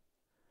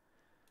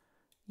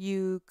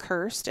 You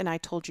cursed and I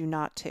told you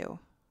not to.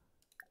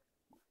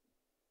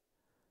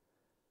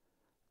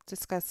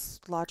 Discuss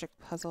logic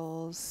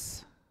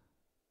puzzles.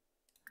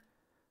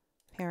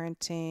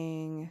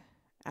 Parenting.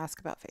 Ask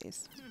about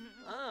phase.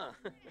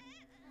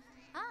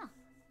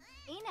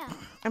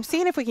 I'm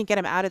seeing if we can get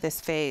him out of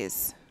this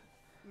phase.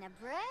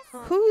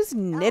 Who's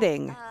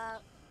knitting?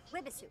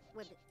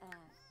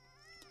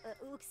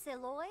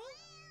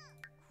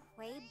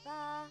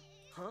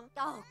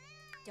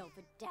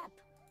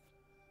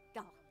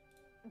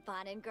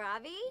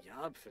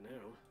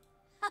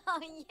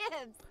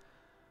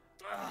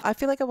 I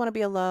feel like I want to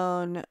be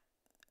alone.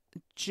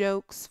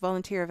 Jokes,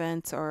 volunteer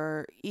events,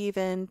 or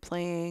even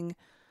playing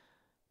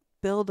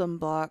build-em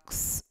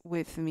blocks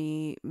with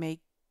me may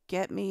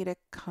get me to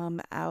come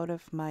out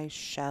of my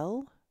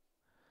shell.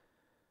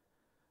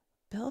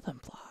 Build-em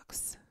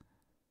blocks.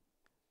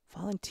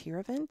 Volunteer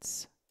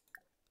events?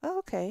 Oh,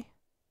 okay.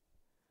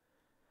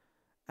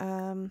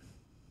 Well,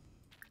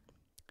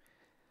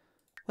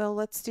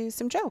 let's do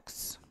some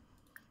jokes.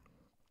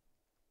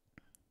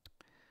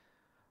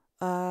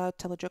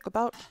 Tell a joke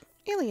about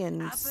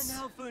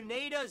aliens.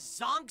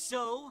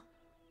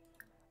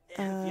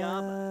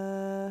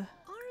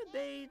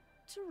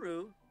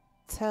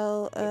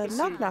 Tell a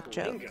knock-knock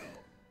joke.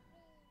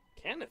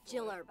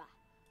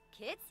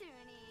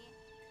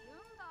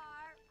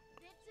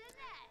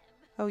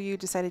 Oh, you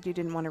decided you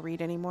didn't want to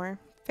read anymore?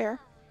 Fair.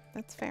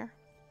 That's fair.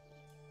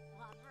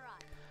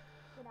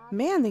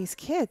 Man, these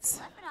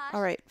kids.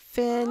 All right,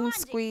 Finn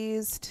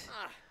squeezed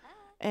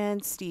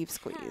and Steve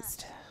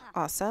squeezed.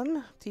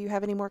 Awesome. Do you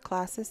have any more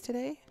classes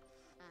today?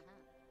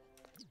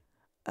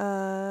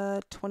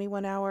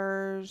 21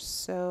 hours,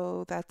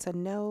 so that's a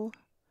no.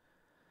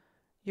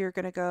 You're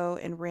going to go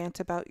and rant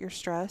about your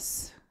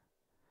stress.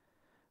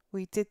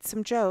 We did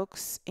some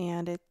jokes,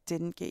 and it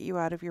didn't get you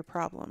out of your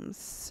problems,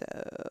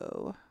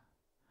 so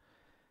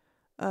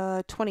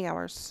 20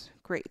 hours.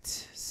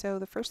 Great. So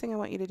the first thing I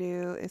want you to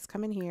do is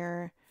come in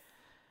here,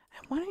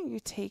 and why don't you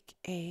take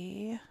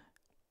a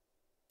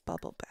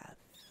bubble bath?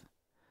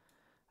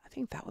 I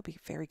think that would be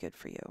very good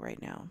for you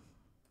right now.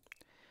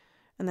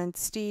 And then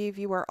Steve,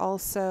 you are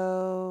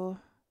also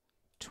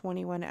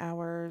 21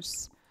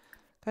 hours.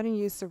 Going to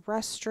use the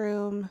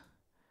restroom.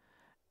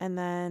 And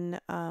then,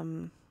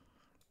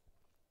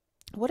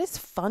 what is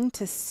fun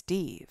to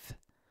Steve?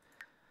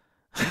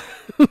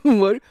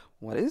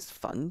 What is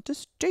fun to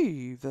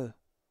Steve?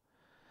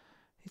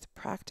 He's a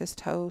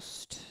practiced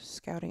host,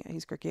 scouting.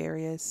 He's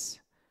gregarious.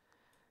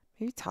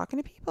 Maybe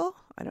talking to people?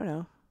 I don't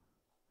know.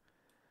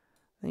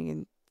 You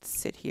can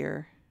sit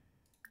here.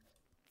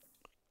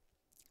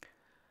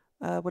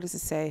 What does it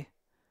say?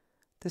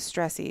 The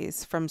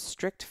stressies from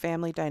strict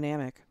family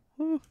dynamic.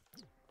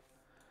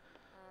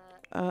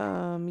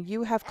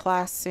 You have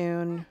class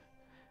soon,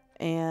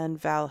 and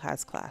Val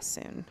has class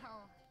soon.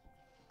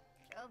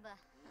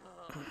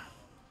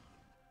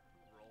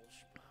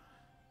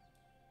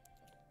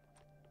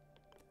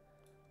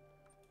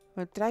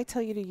 What, did I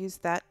tell you to use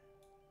that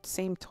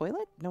same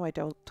toilet? No, I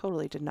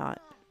totally did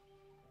not.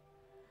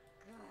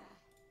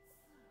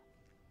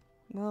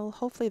 Well,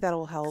 hopefully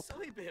that'll help.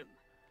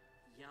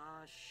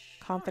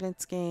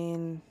 Confidence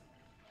gain,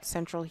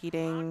 central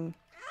heating,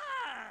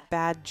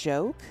 bad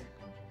joke.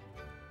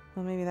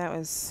 Well, maybe that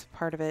was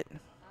part of it.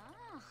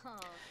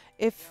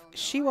 If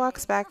she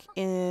walks back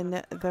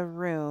in the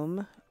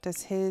room,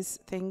 does his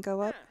thing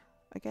go up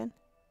again?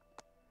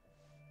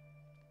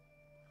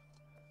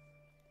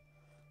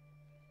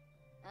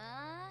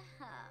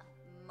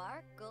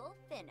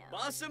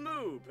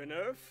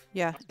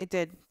 Yeah, it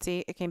did.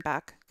 See, it came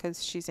back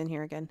because she's in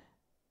here again.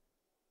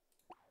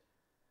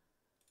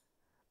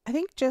 I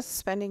think just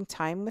spending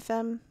time with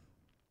them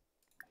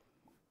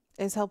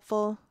is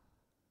helpful.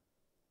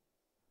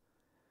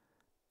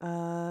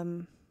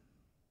 Hug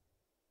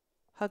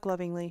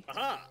lovingly.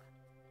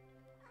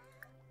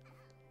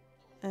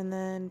 And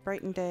then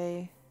brighten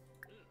day.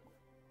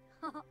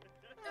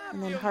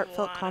 And then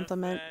heartfelt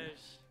compliment.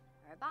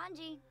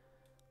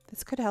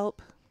 This could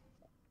help.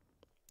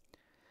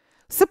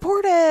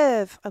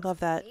 Supportive! I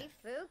love that.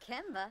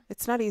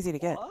 It's not easy to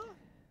get.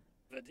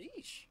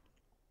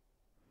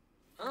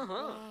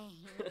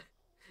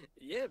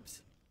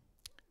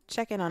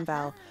 Check in on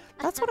Val.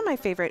 That's one of my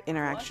favorite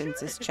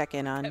interactions is check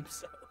in on.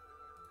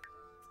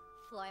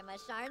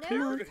 Come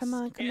on, come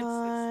on, come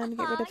on.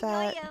 Get rid of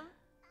that.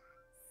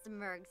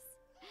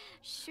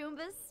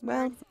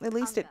 Well, at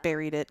least it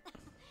buried it.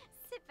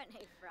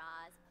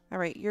 All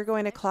right, you're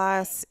going to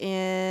class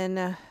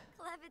in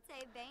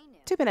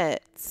 2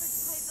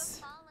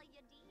 minutes.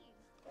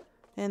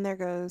 And there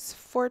goes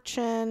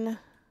Fortune.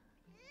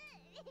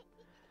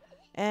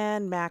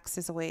 And Max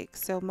is awake.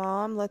 So,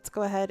 Mom, let's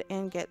go ahead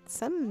and get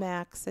some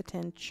Max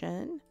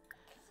attention.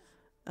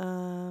 What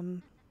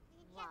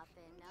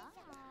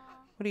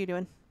are you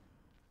doing?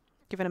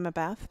 Giving him a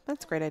bath?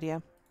 That's a great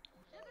idea.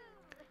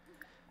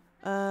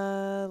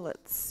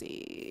 Let's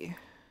see.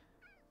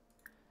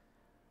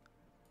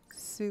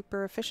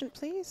 Super efficient,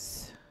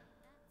 please.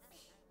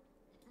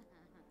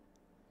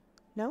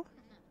 No?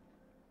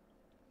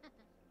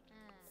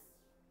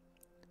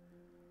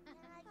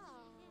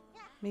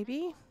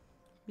 Maybe?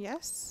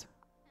 Yes?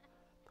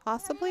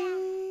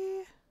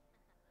 Possibly?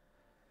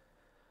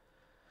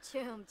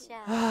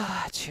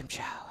 Choom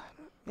chow.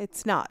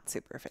 It's not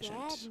super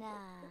efficient.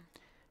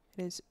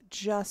 It is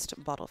just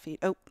bottle feed.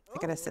 Oh, I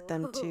gotta set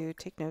them to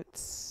take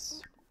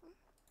notes.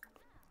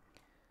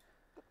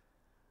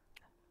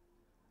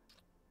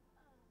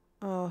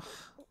 Oh,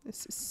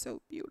 this is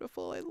so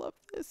beautiful. I love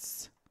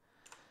this.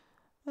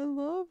 I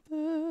love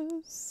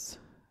this.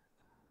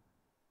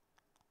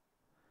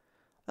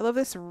 I love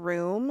this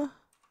room.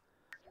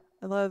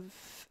 I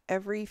love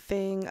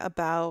everything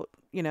about,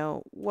 you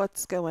know,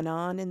 what's going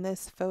on in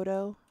this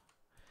photo.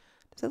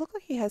 Does it look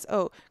like he has,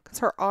 oh,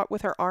 because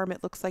with her arm,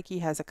 it looks like he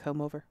has a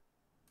comb over.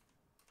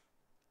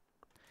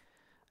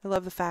 I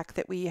love the fact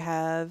that we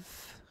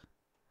have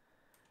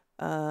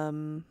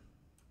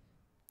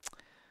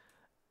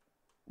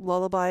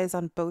lullabies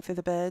on both of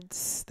the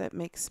beds. That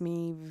makes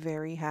me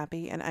very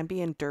happy. And I'm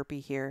being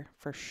derpy here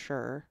for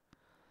sure.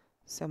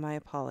 So my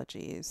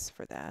apologies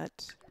for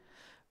that.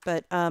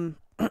 But I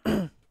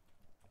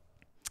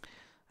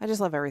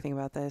just love everything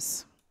about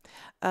this.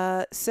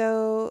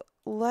 So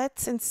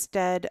let's,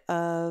 instead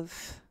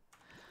of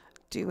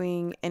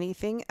doing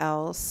anything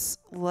else,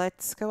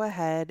 let's go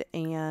ahead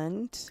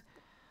and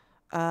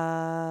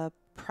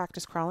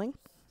practice crawling.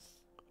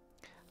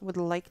 Would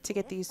like to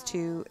get these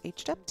two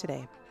aged up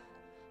today.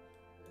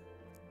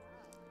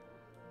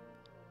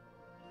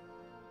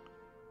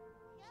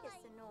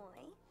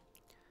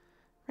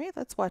 Right,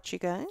 let's watch you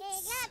guys.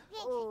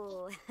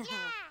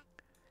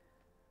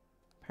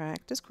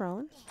 Practice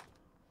crawling.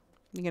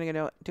 You're gonna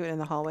go do it in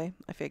the hallway?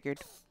 I figured.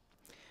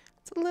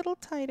 It's a little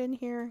tight in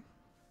here.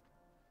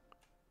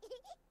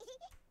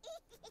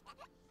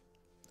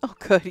 Oh,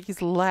 good.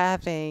 He's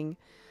laughing.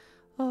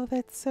 Oh,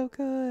 that's so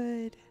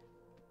good.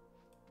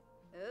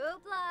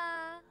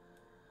 Oopla.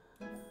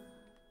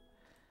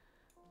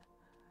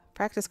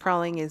 Practice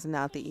crawling is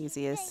not the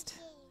easiest.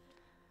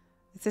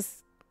 Is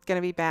this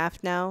gonna be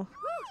bathed now?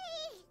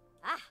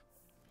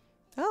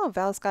 Oh,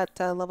 Val's got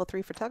level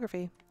 3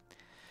 photography.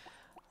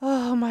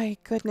 Oh my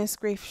goodness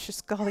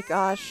gracious, golly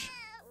gosh.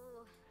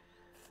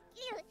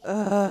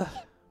 Ugh.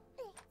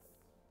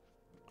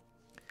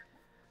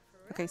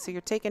 Okay, so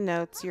you're taking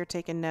notes. You're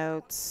taking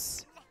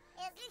notes.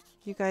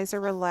 You guys are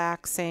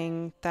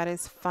relaxing. That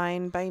is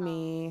fine by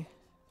me.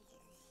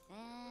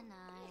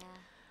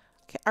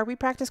 Okay, are we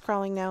practice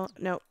crawling now?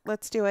 No,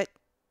 let's do it.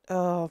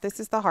 Oh, this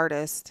is the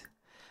hardest.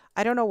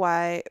 I don't know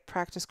why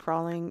practice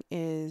crawling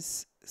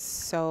is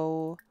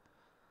so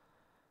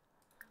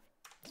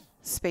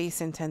space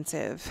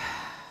intensive.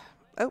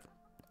 Oh.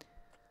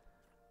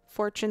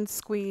 Fortune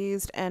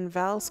squeezed and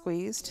Val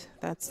squeezed.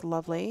 That's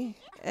lovely.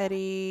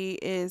 Eddie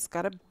is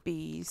got a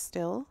B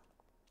still.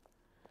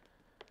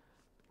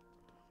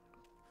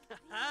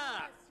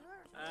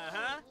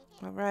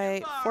 All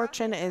right.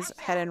 Fortune is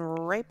heading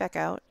right back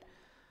out.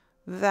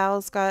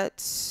 Val's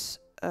got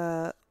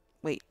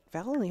wait,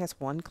 Val only has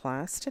one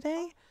class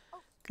today?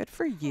 Good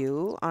for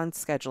you on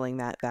scheduling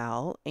that,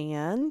 Val.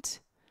 And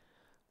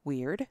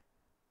weird.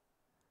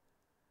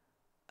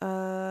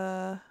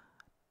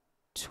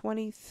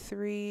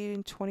 23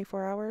 and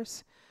 24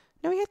 hours.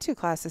 No, we had 2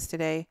 classes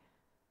today.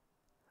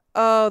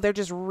 Oh, they're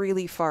just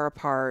really far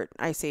apart.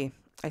 I see.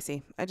 I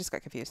see. I just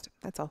got confused.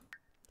 That's all.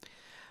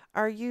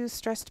 Are you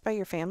stressed by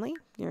your family?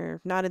 You're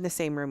not in the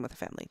same room with a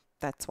family.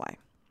 That's why.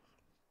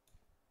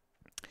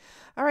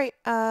 All right.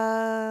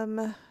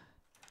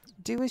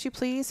 Do as you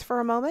please for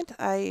a moment.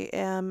 I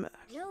am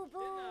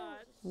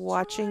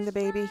watching the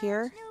baby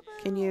here.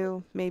 Can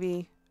you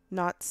maybe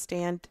not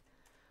stand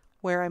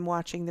where I'm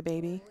watching the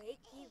baby?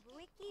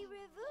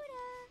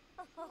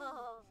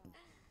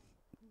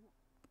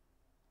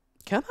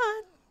 Come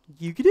on.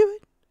 You can do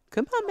it.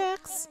 Come on,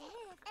 Max.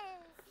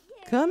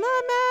 Come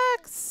on,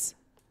 Max.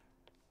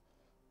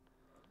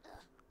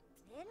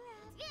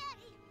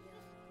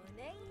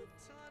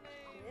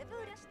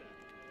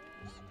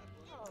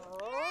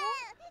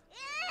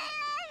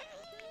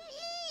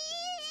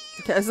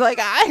 It's like,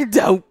 I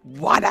don't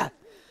wanna.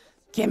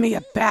 Give me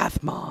a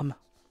bath, Mom.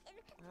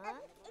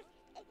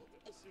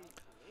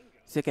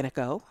 Is it gonna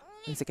go?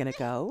 Is it gonna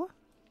go?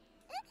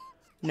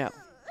 No.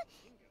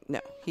 No,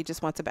 he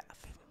just wants a bath.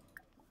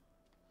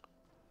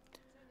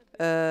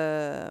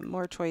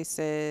 More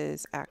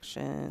choices,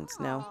 actions,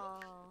 no.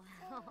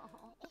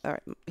 All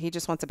right, he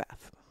just wants a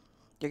bath.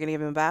 You're gonna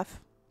give him a bath?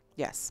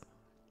 Yes.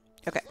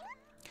 Okay.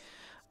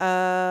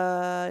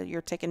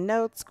 You're taking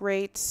notes,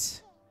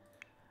 great.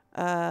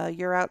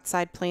 You're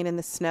outside playing in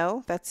the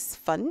snow. That's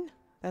fun.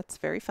 That's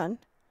very fun.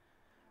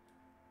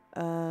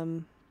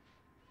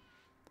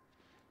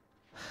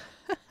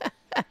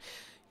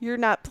 You're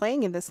not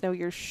playing in the snow,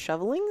 you're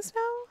shoveling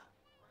snow?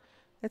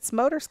 It's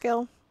motor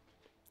skill.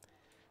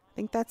 I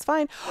think that's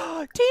fine.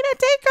 Tina,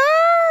 take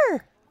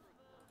her!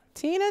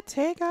 Tina,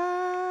 take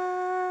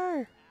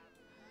her!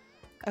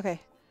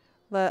 Okay.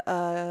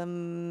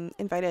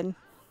 Invite in.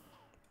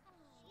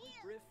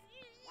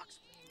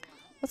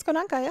 What's going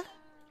on, Gaia?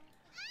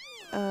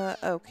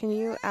 Oh, can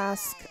you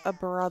ask a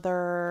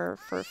brother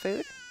for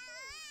food?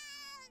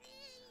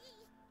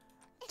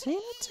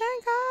 Tina,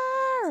 take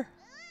her!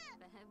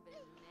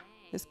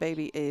 This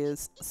baby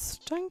is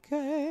stinky.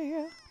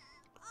 I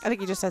think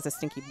he just has a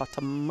stinky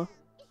bottom.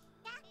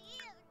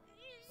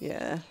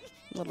 Yeah,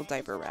 little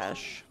diaper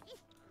rash.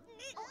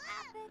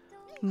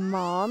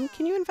 Mom,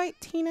 can you invite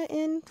Tina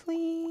in,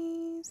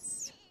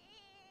 please?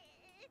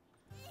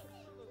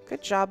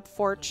 Good job,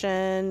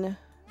 Fortune.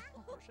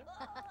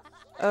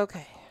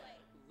 Okay.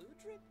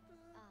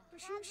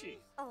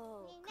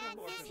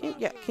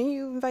 Can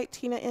you invite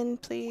Tina in,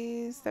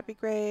 please? That'd be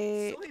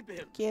great.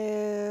 Thank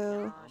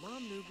you.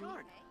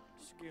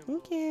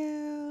 Thank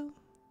you.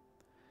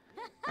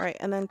 All right,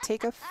 and then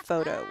take a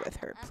photo with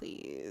her,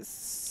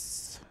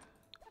 please.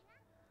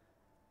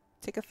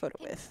 Take a photo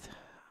with.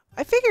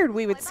 I figured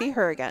we would see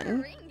her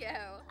again.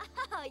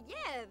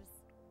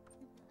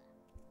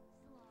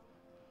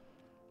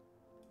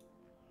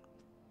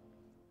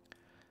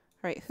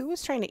 All right, who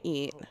was trying to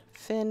eat?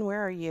 Finn,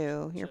 where are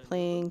you? You're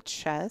playing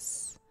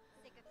chess.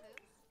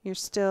 You're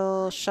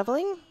still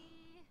shoveling?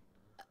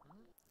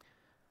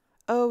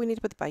 Oh, we need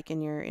to put the bike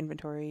in your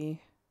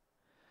inventory.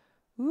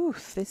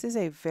 Oof, this is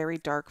a very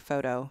dark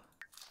photo.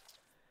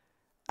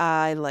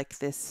 I like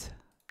this.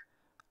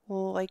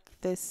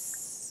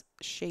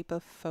 Shape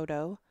of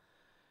photo.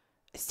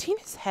 Is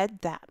Tina's head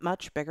that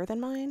much bigger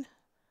than mine?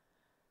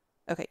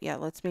 Okay, yeah,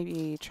 let's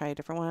maybe try a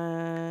different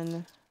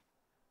one.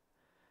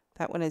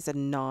 That one is a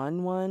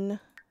non-one.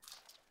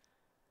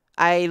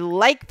 I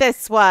like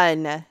this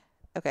one.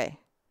 Okay.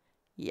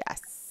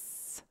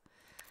 Yes.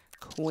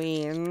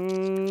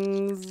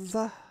 Queens.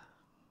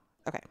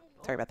 Okay,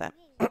 sorry about that.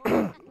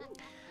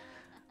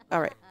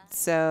 All right,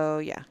 so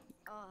yeah.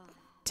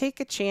 Take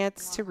a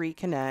chance to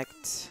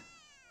reconnect.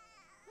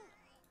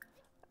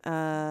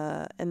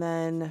 And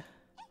then...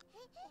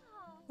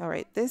 All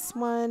right, this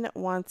one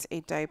wants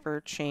a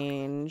diaper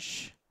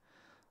change.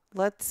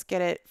 Let's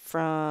get it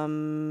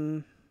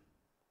from...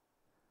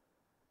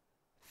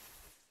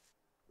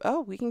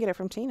 Oh, we can get it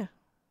from Tina.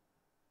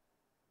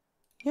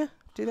 Yeah,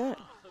 do that.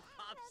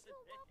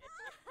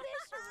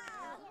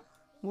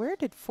 Where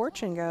did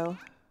Fortune go?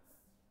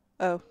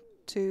 Oh,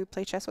 to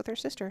play chess with her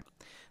sister.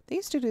 They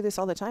used to do this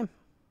all the time.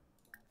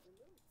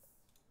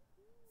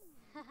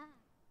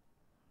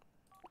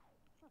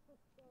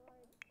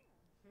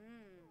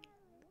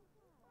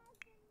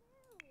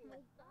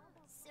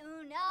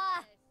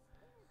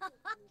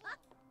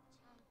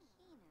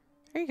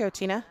 There you go,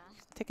 Tina.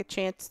 Take a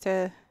chance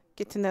to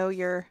get to know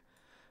your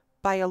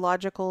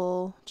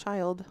biological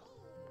child.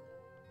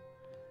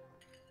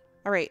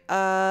 All right,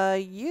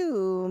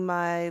 you,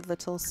 my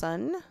little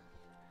son.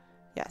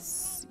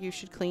 Yes, you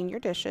should clean your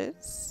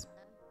dishes.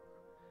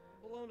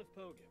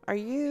 Are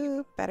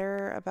you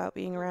better about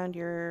being around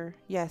your...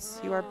 Yes,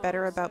 you are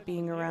better about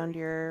being around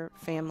your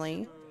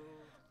family.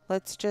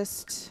 Let's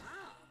just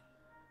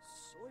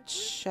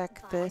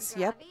check this.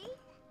 Yep.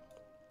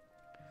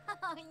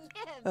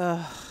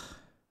 Ugh.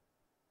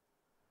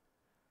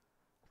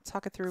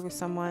 Talk it through with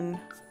someone.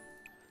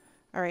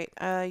 All right,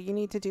 you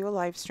need to do a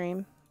live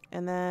stream,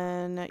 and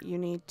then you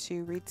need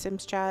to read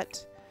Sims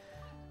chat,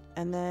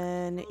 and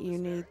then you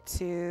need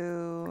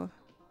to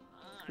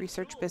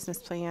research business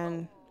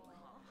plan.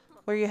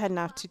 Where are you heading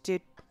off to do?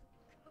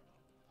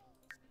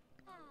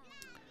 All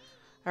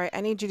right,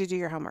 I need you to do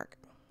your homework.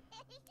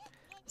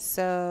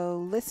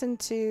 So listen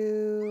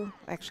to,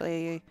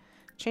 actually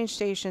change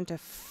station to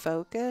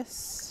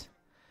focus,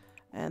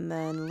 and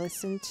then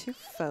listen to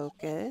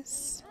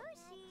focus.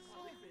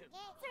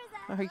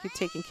 Are you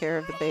taking care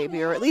of the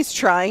baby, or at least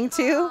trying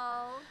to?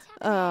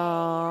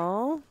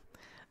 Oh.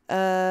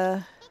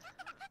 Let's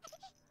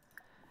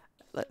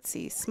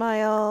see.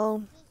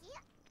 Smile.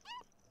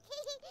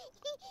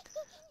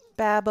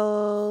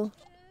 Babble.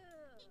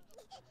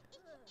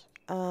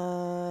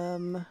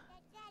 And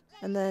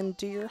then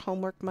do your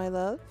homework, my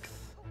love.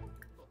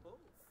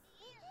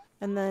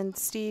 And then,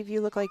 Steve,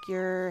 you look like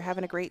you're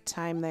having a great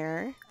time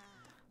there.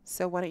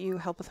 So why don't you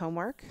help with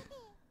homework?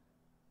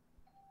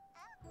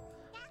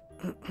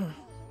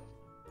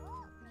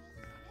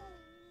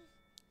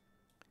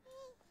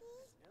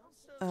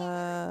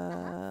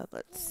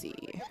 Let's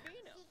see.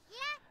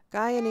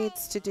 Gaia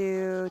needs to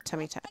do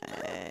tummy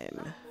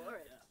time.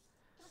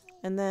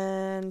 And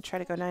then try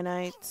to go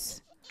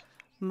night-night.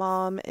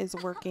 Mom is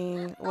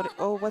working. What?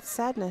 Oh, what's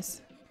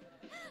sadness?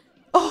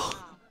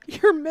 Oh,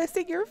 you're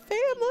missing your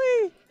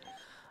family.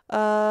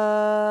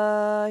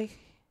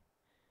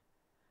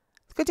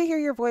 It's good to hear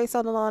your voice,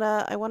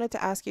 Alnilana. I wanted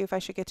to ask you if I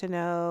should get to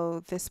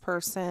know this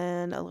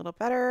person a little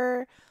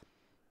better.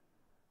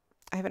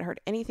 I haven't heard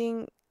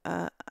anything.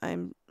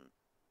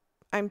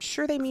 I'm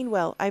sure they mean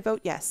well. I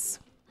vote yes.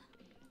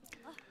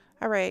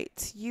 All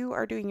right, you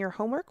are doing your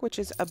homework, which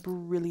is a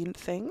brilliant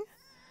thing.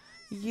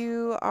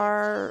 You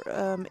are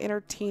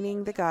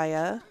entertaining the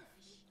Gaia.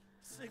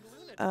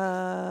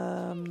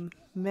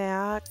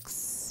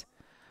 Max,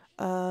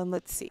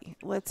 let's see.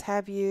 Let's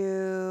have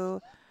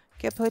you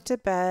get put to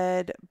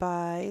bed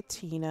by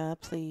Tina,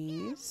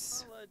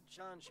 please.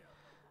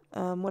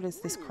 What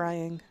is this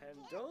crying?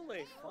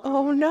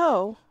 Oh,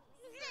 no.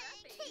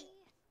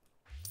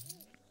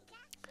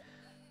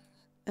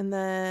 And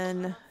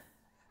then,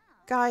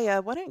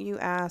 Gaia, why don't you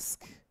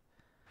ask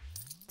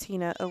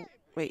Tina? Oh,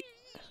 wait.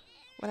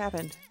 What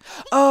happened?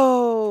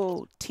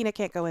 Oh, Tina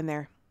can't go in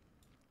there.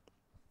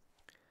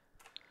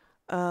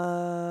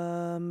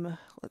 Let's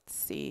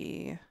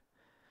see.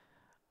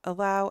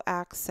 Allow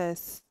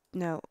access.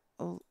 No.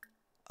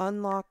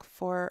 Unlock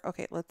for.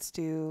 Okay, let's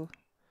do.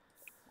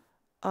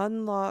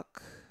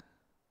 Unlock.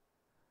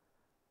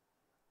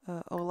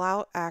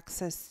 Allow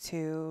access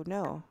to.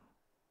 No.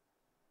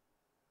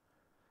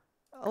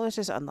 Oh, let's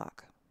just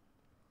unlock.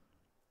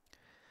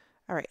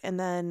 All right, and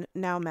then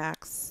now,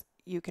 Max,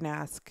 you can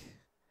ask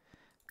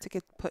to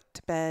get put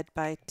to bed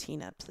by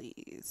Tina,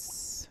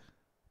 please.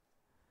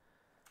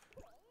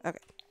 Okay.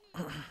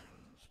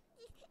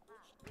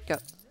 Go.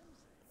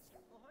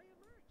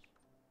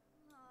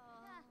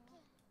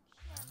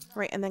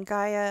 Right, and then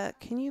Gaia,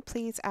 can you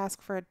please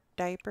ask for a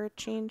diaper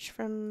change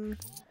from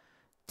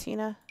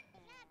Tina.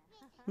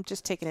 I'm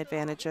just taking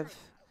advantage of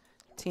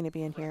Tina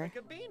being here.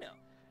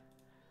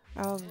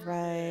 All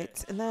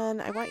right. And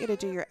then I want you to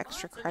do your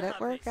extra credit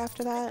work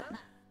after that.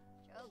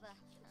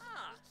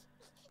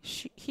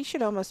 He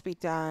should almost be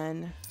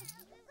done.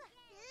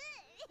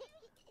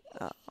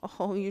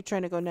 Oh, you're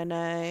trying to go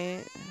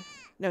night-night.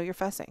 No, you're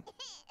fussing.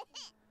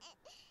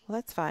 Well,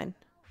 that's fine.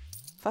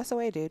 Fuss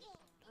away, dude.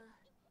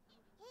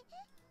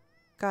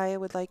 Gaia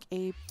would like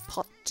a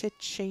pot to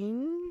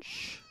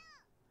change.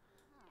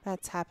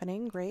 That's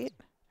happening. Great.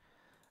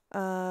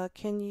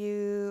 Can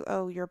you...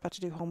 Oh, you're about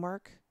to do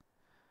homework.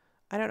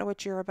 I don't know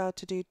what you're about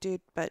to do,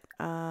 dude, but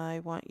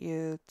I want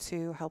you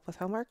to help with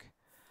homework.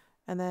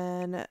 And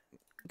then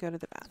go to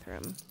the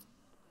bathroom.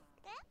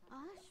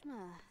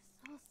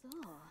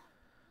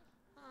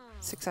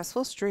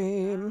 Successful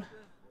stream.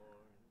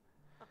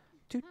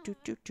 Do do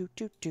do do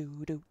do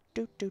do do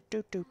do do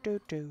do do do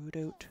do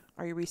do.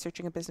 Are you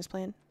researching a business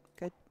plan?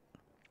 Good.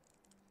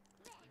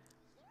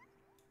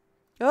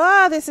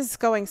 Oh, this is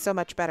going so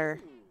much better.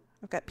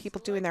 I've got people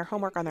doing their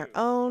homework on their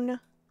own.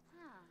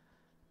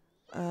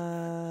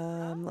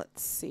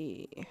 Let's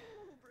see.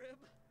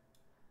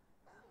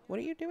 What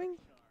are you doing?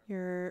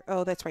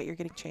 Oh, that's right. You're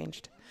getting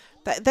changed.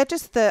 That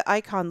just, the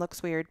icon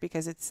looks weird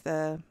because it's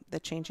the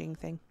changing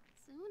thing.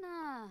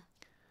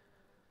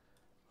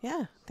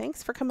 Yeah,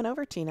 thanks for coming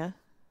over, Tina.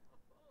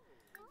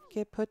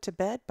 Get put to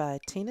bed by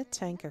Tina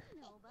Tanker.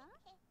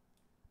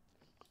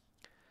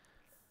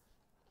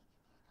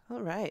 All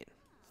right.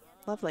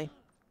 Lovely.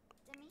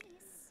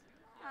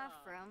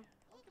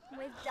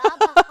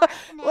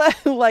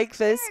 Like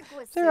this.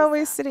 They're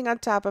always sitting on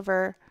top of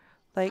her.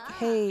 Like,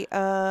 hey,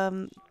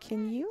 can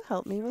you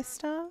help me with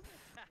stuff?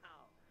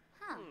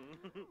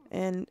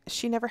 And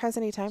she never has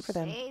any time for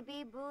them.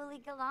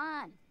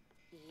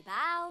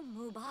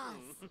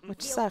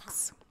 Which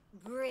sucks.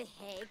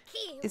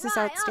 Is this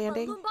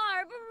outstanding?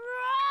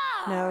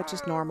 No, it's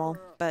just normal.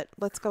 But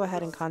let's go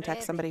ahead and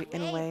contact somebody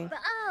anyway.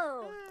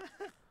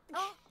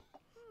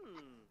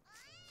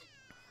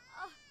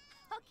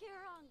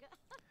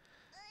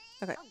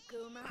 Okay.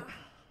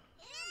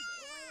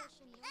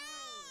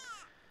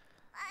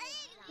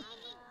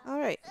 All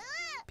right.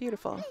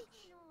 Beautiful.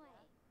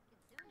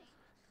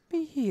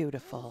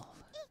 Beautiful.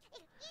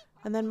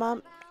 And then,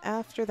 Mom,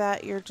 after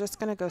that, you're just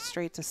going to go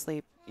straight to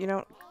sleep.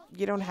 You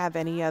don't have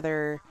any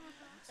other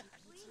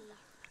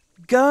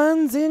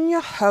guns in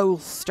your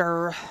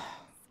holster.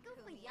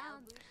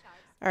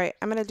 All right.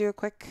 I'm going to do a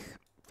quick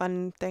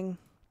fun thing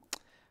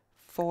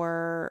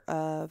for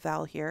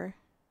Val here.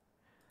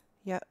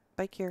 Yep.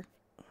 Bike here.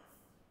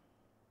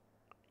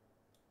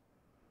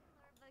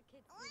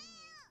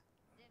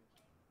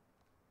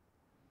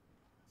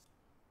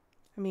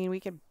 I mean, we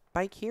could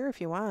bike here if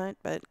you want,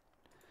 but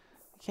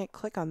you can't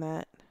click on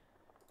that.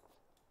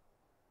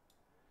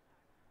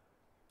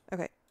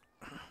 Okay.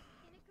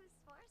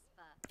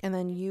 And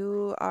then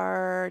you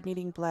are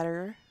needing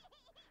bladder.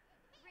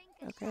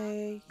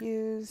 Okay,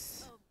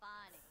 use.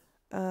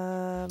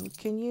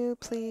 Can you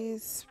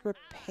please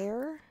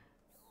repair?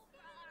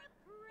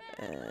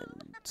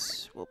 And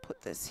we'll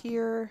put this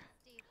here.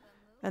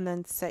 And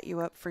then set you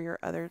up for your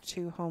other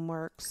two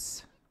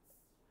homeworks.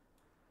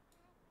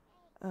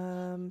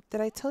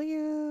 Did I tell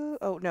you?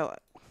 Oh, no.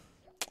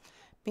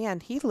 Man,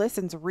 he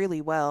listens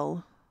really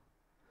well.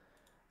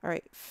 All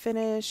right,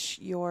 finish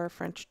your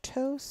French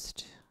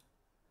toast.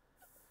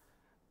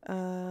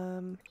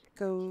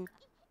 Go.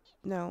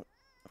 No.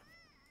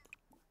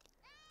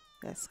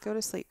 Yes, go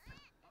to sleep.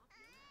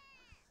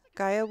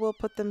 Gaia will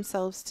put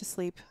themselves to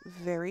sleep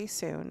very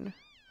soon.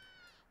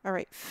 All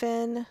right,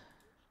 Finn.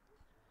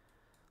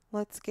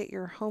 Let's get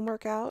your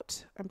homework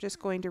out. I'm just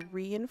going to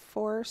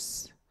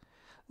reinforce.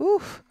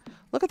 Ooh,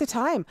 look at the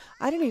time.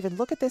 I didn't even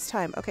look at this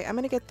time. Okay, I'm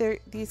going to get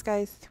these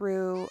guys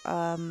through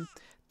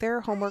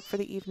their homework for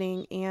the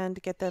evening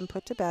and get them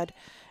put to bed.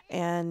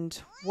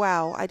 And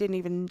wow, I didn't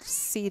even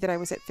see that I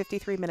was at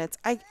 53 minutes.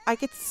 I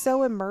get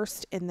so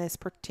immersed in this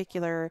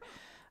particular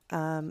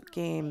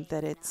game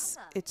that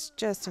it's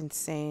just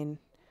insane.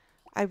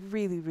 I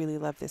really, really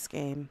love this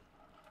game.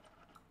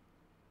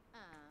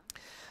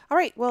 All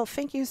right, well,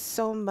 thank you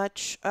so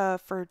much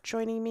for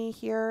joining me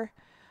here.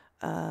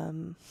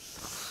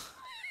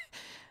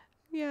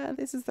 Yeah,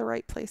 this is the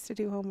right place to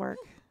do homework.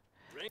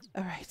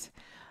 All right.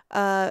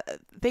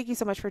 Thank you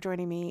so much for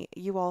joining me.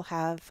 You all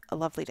have a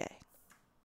lovely day.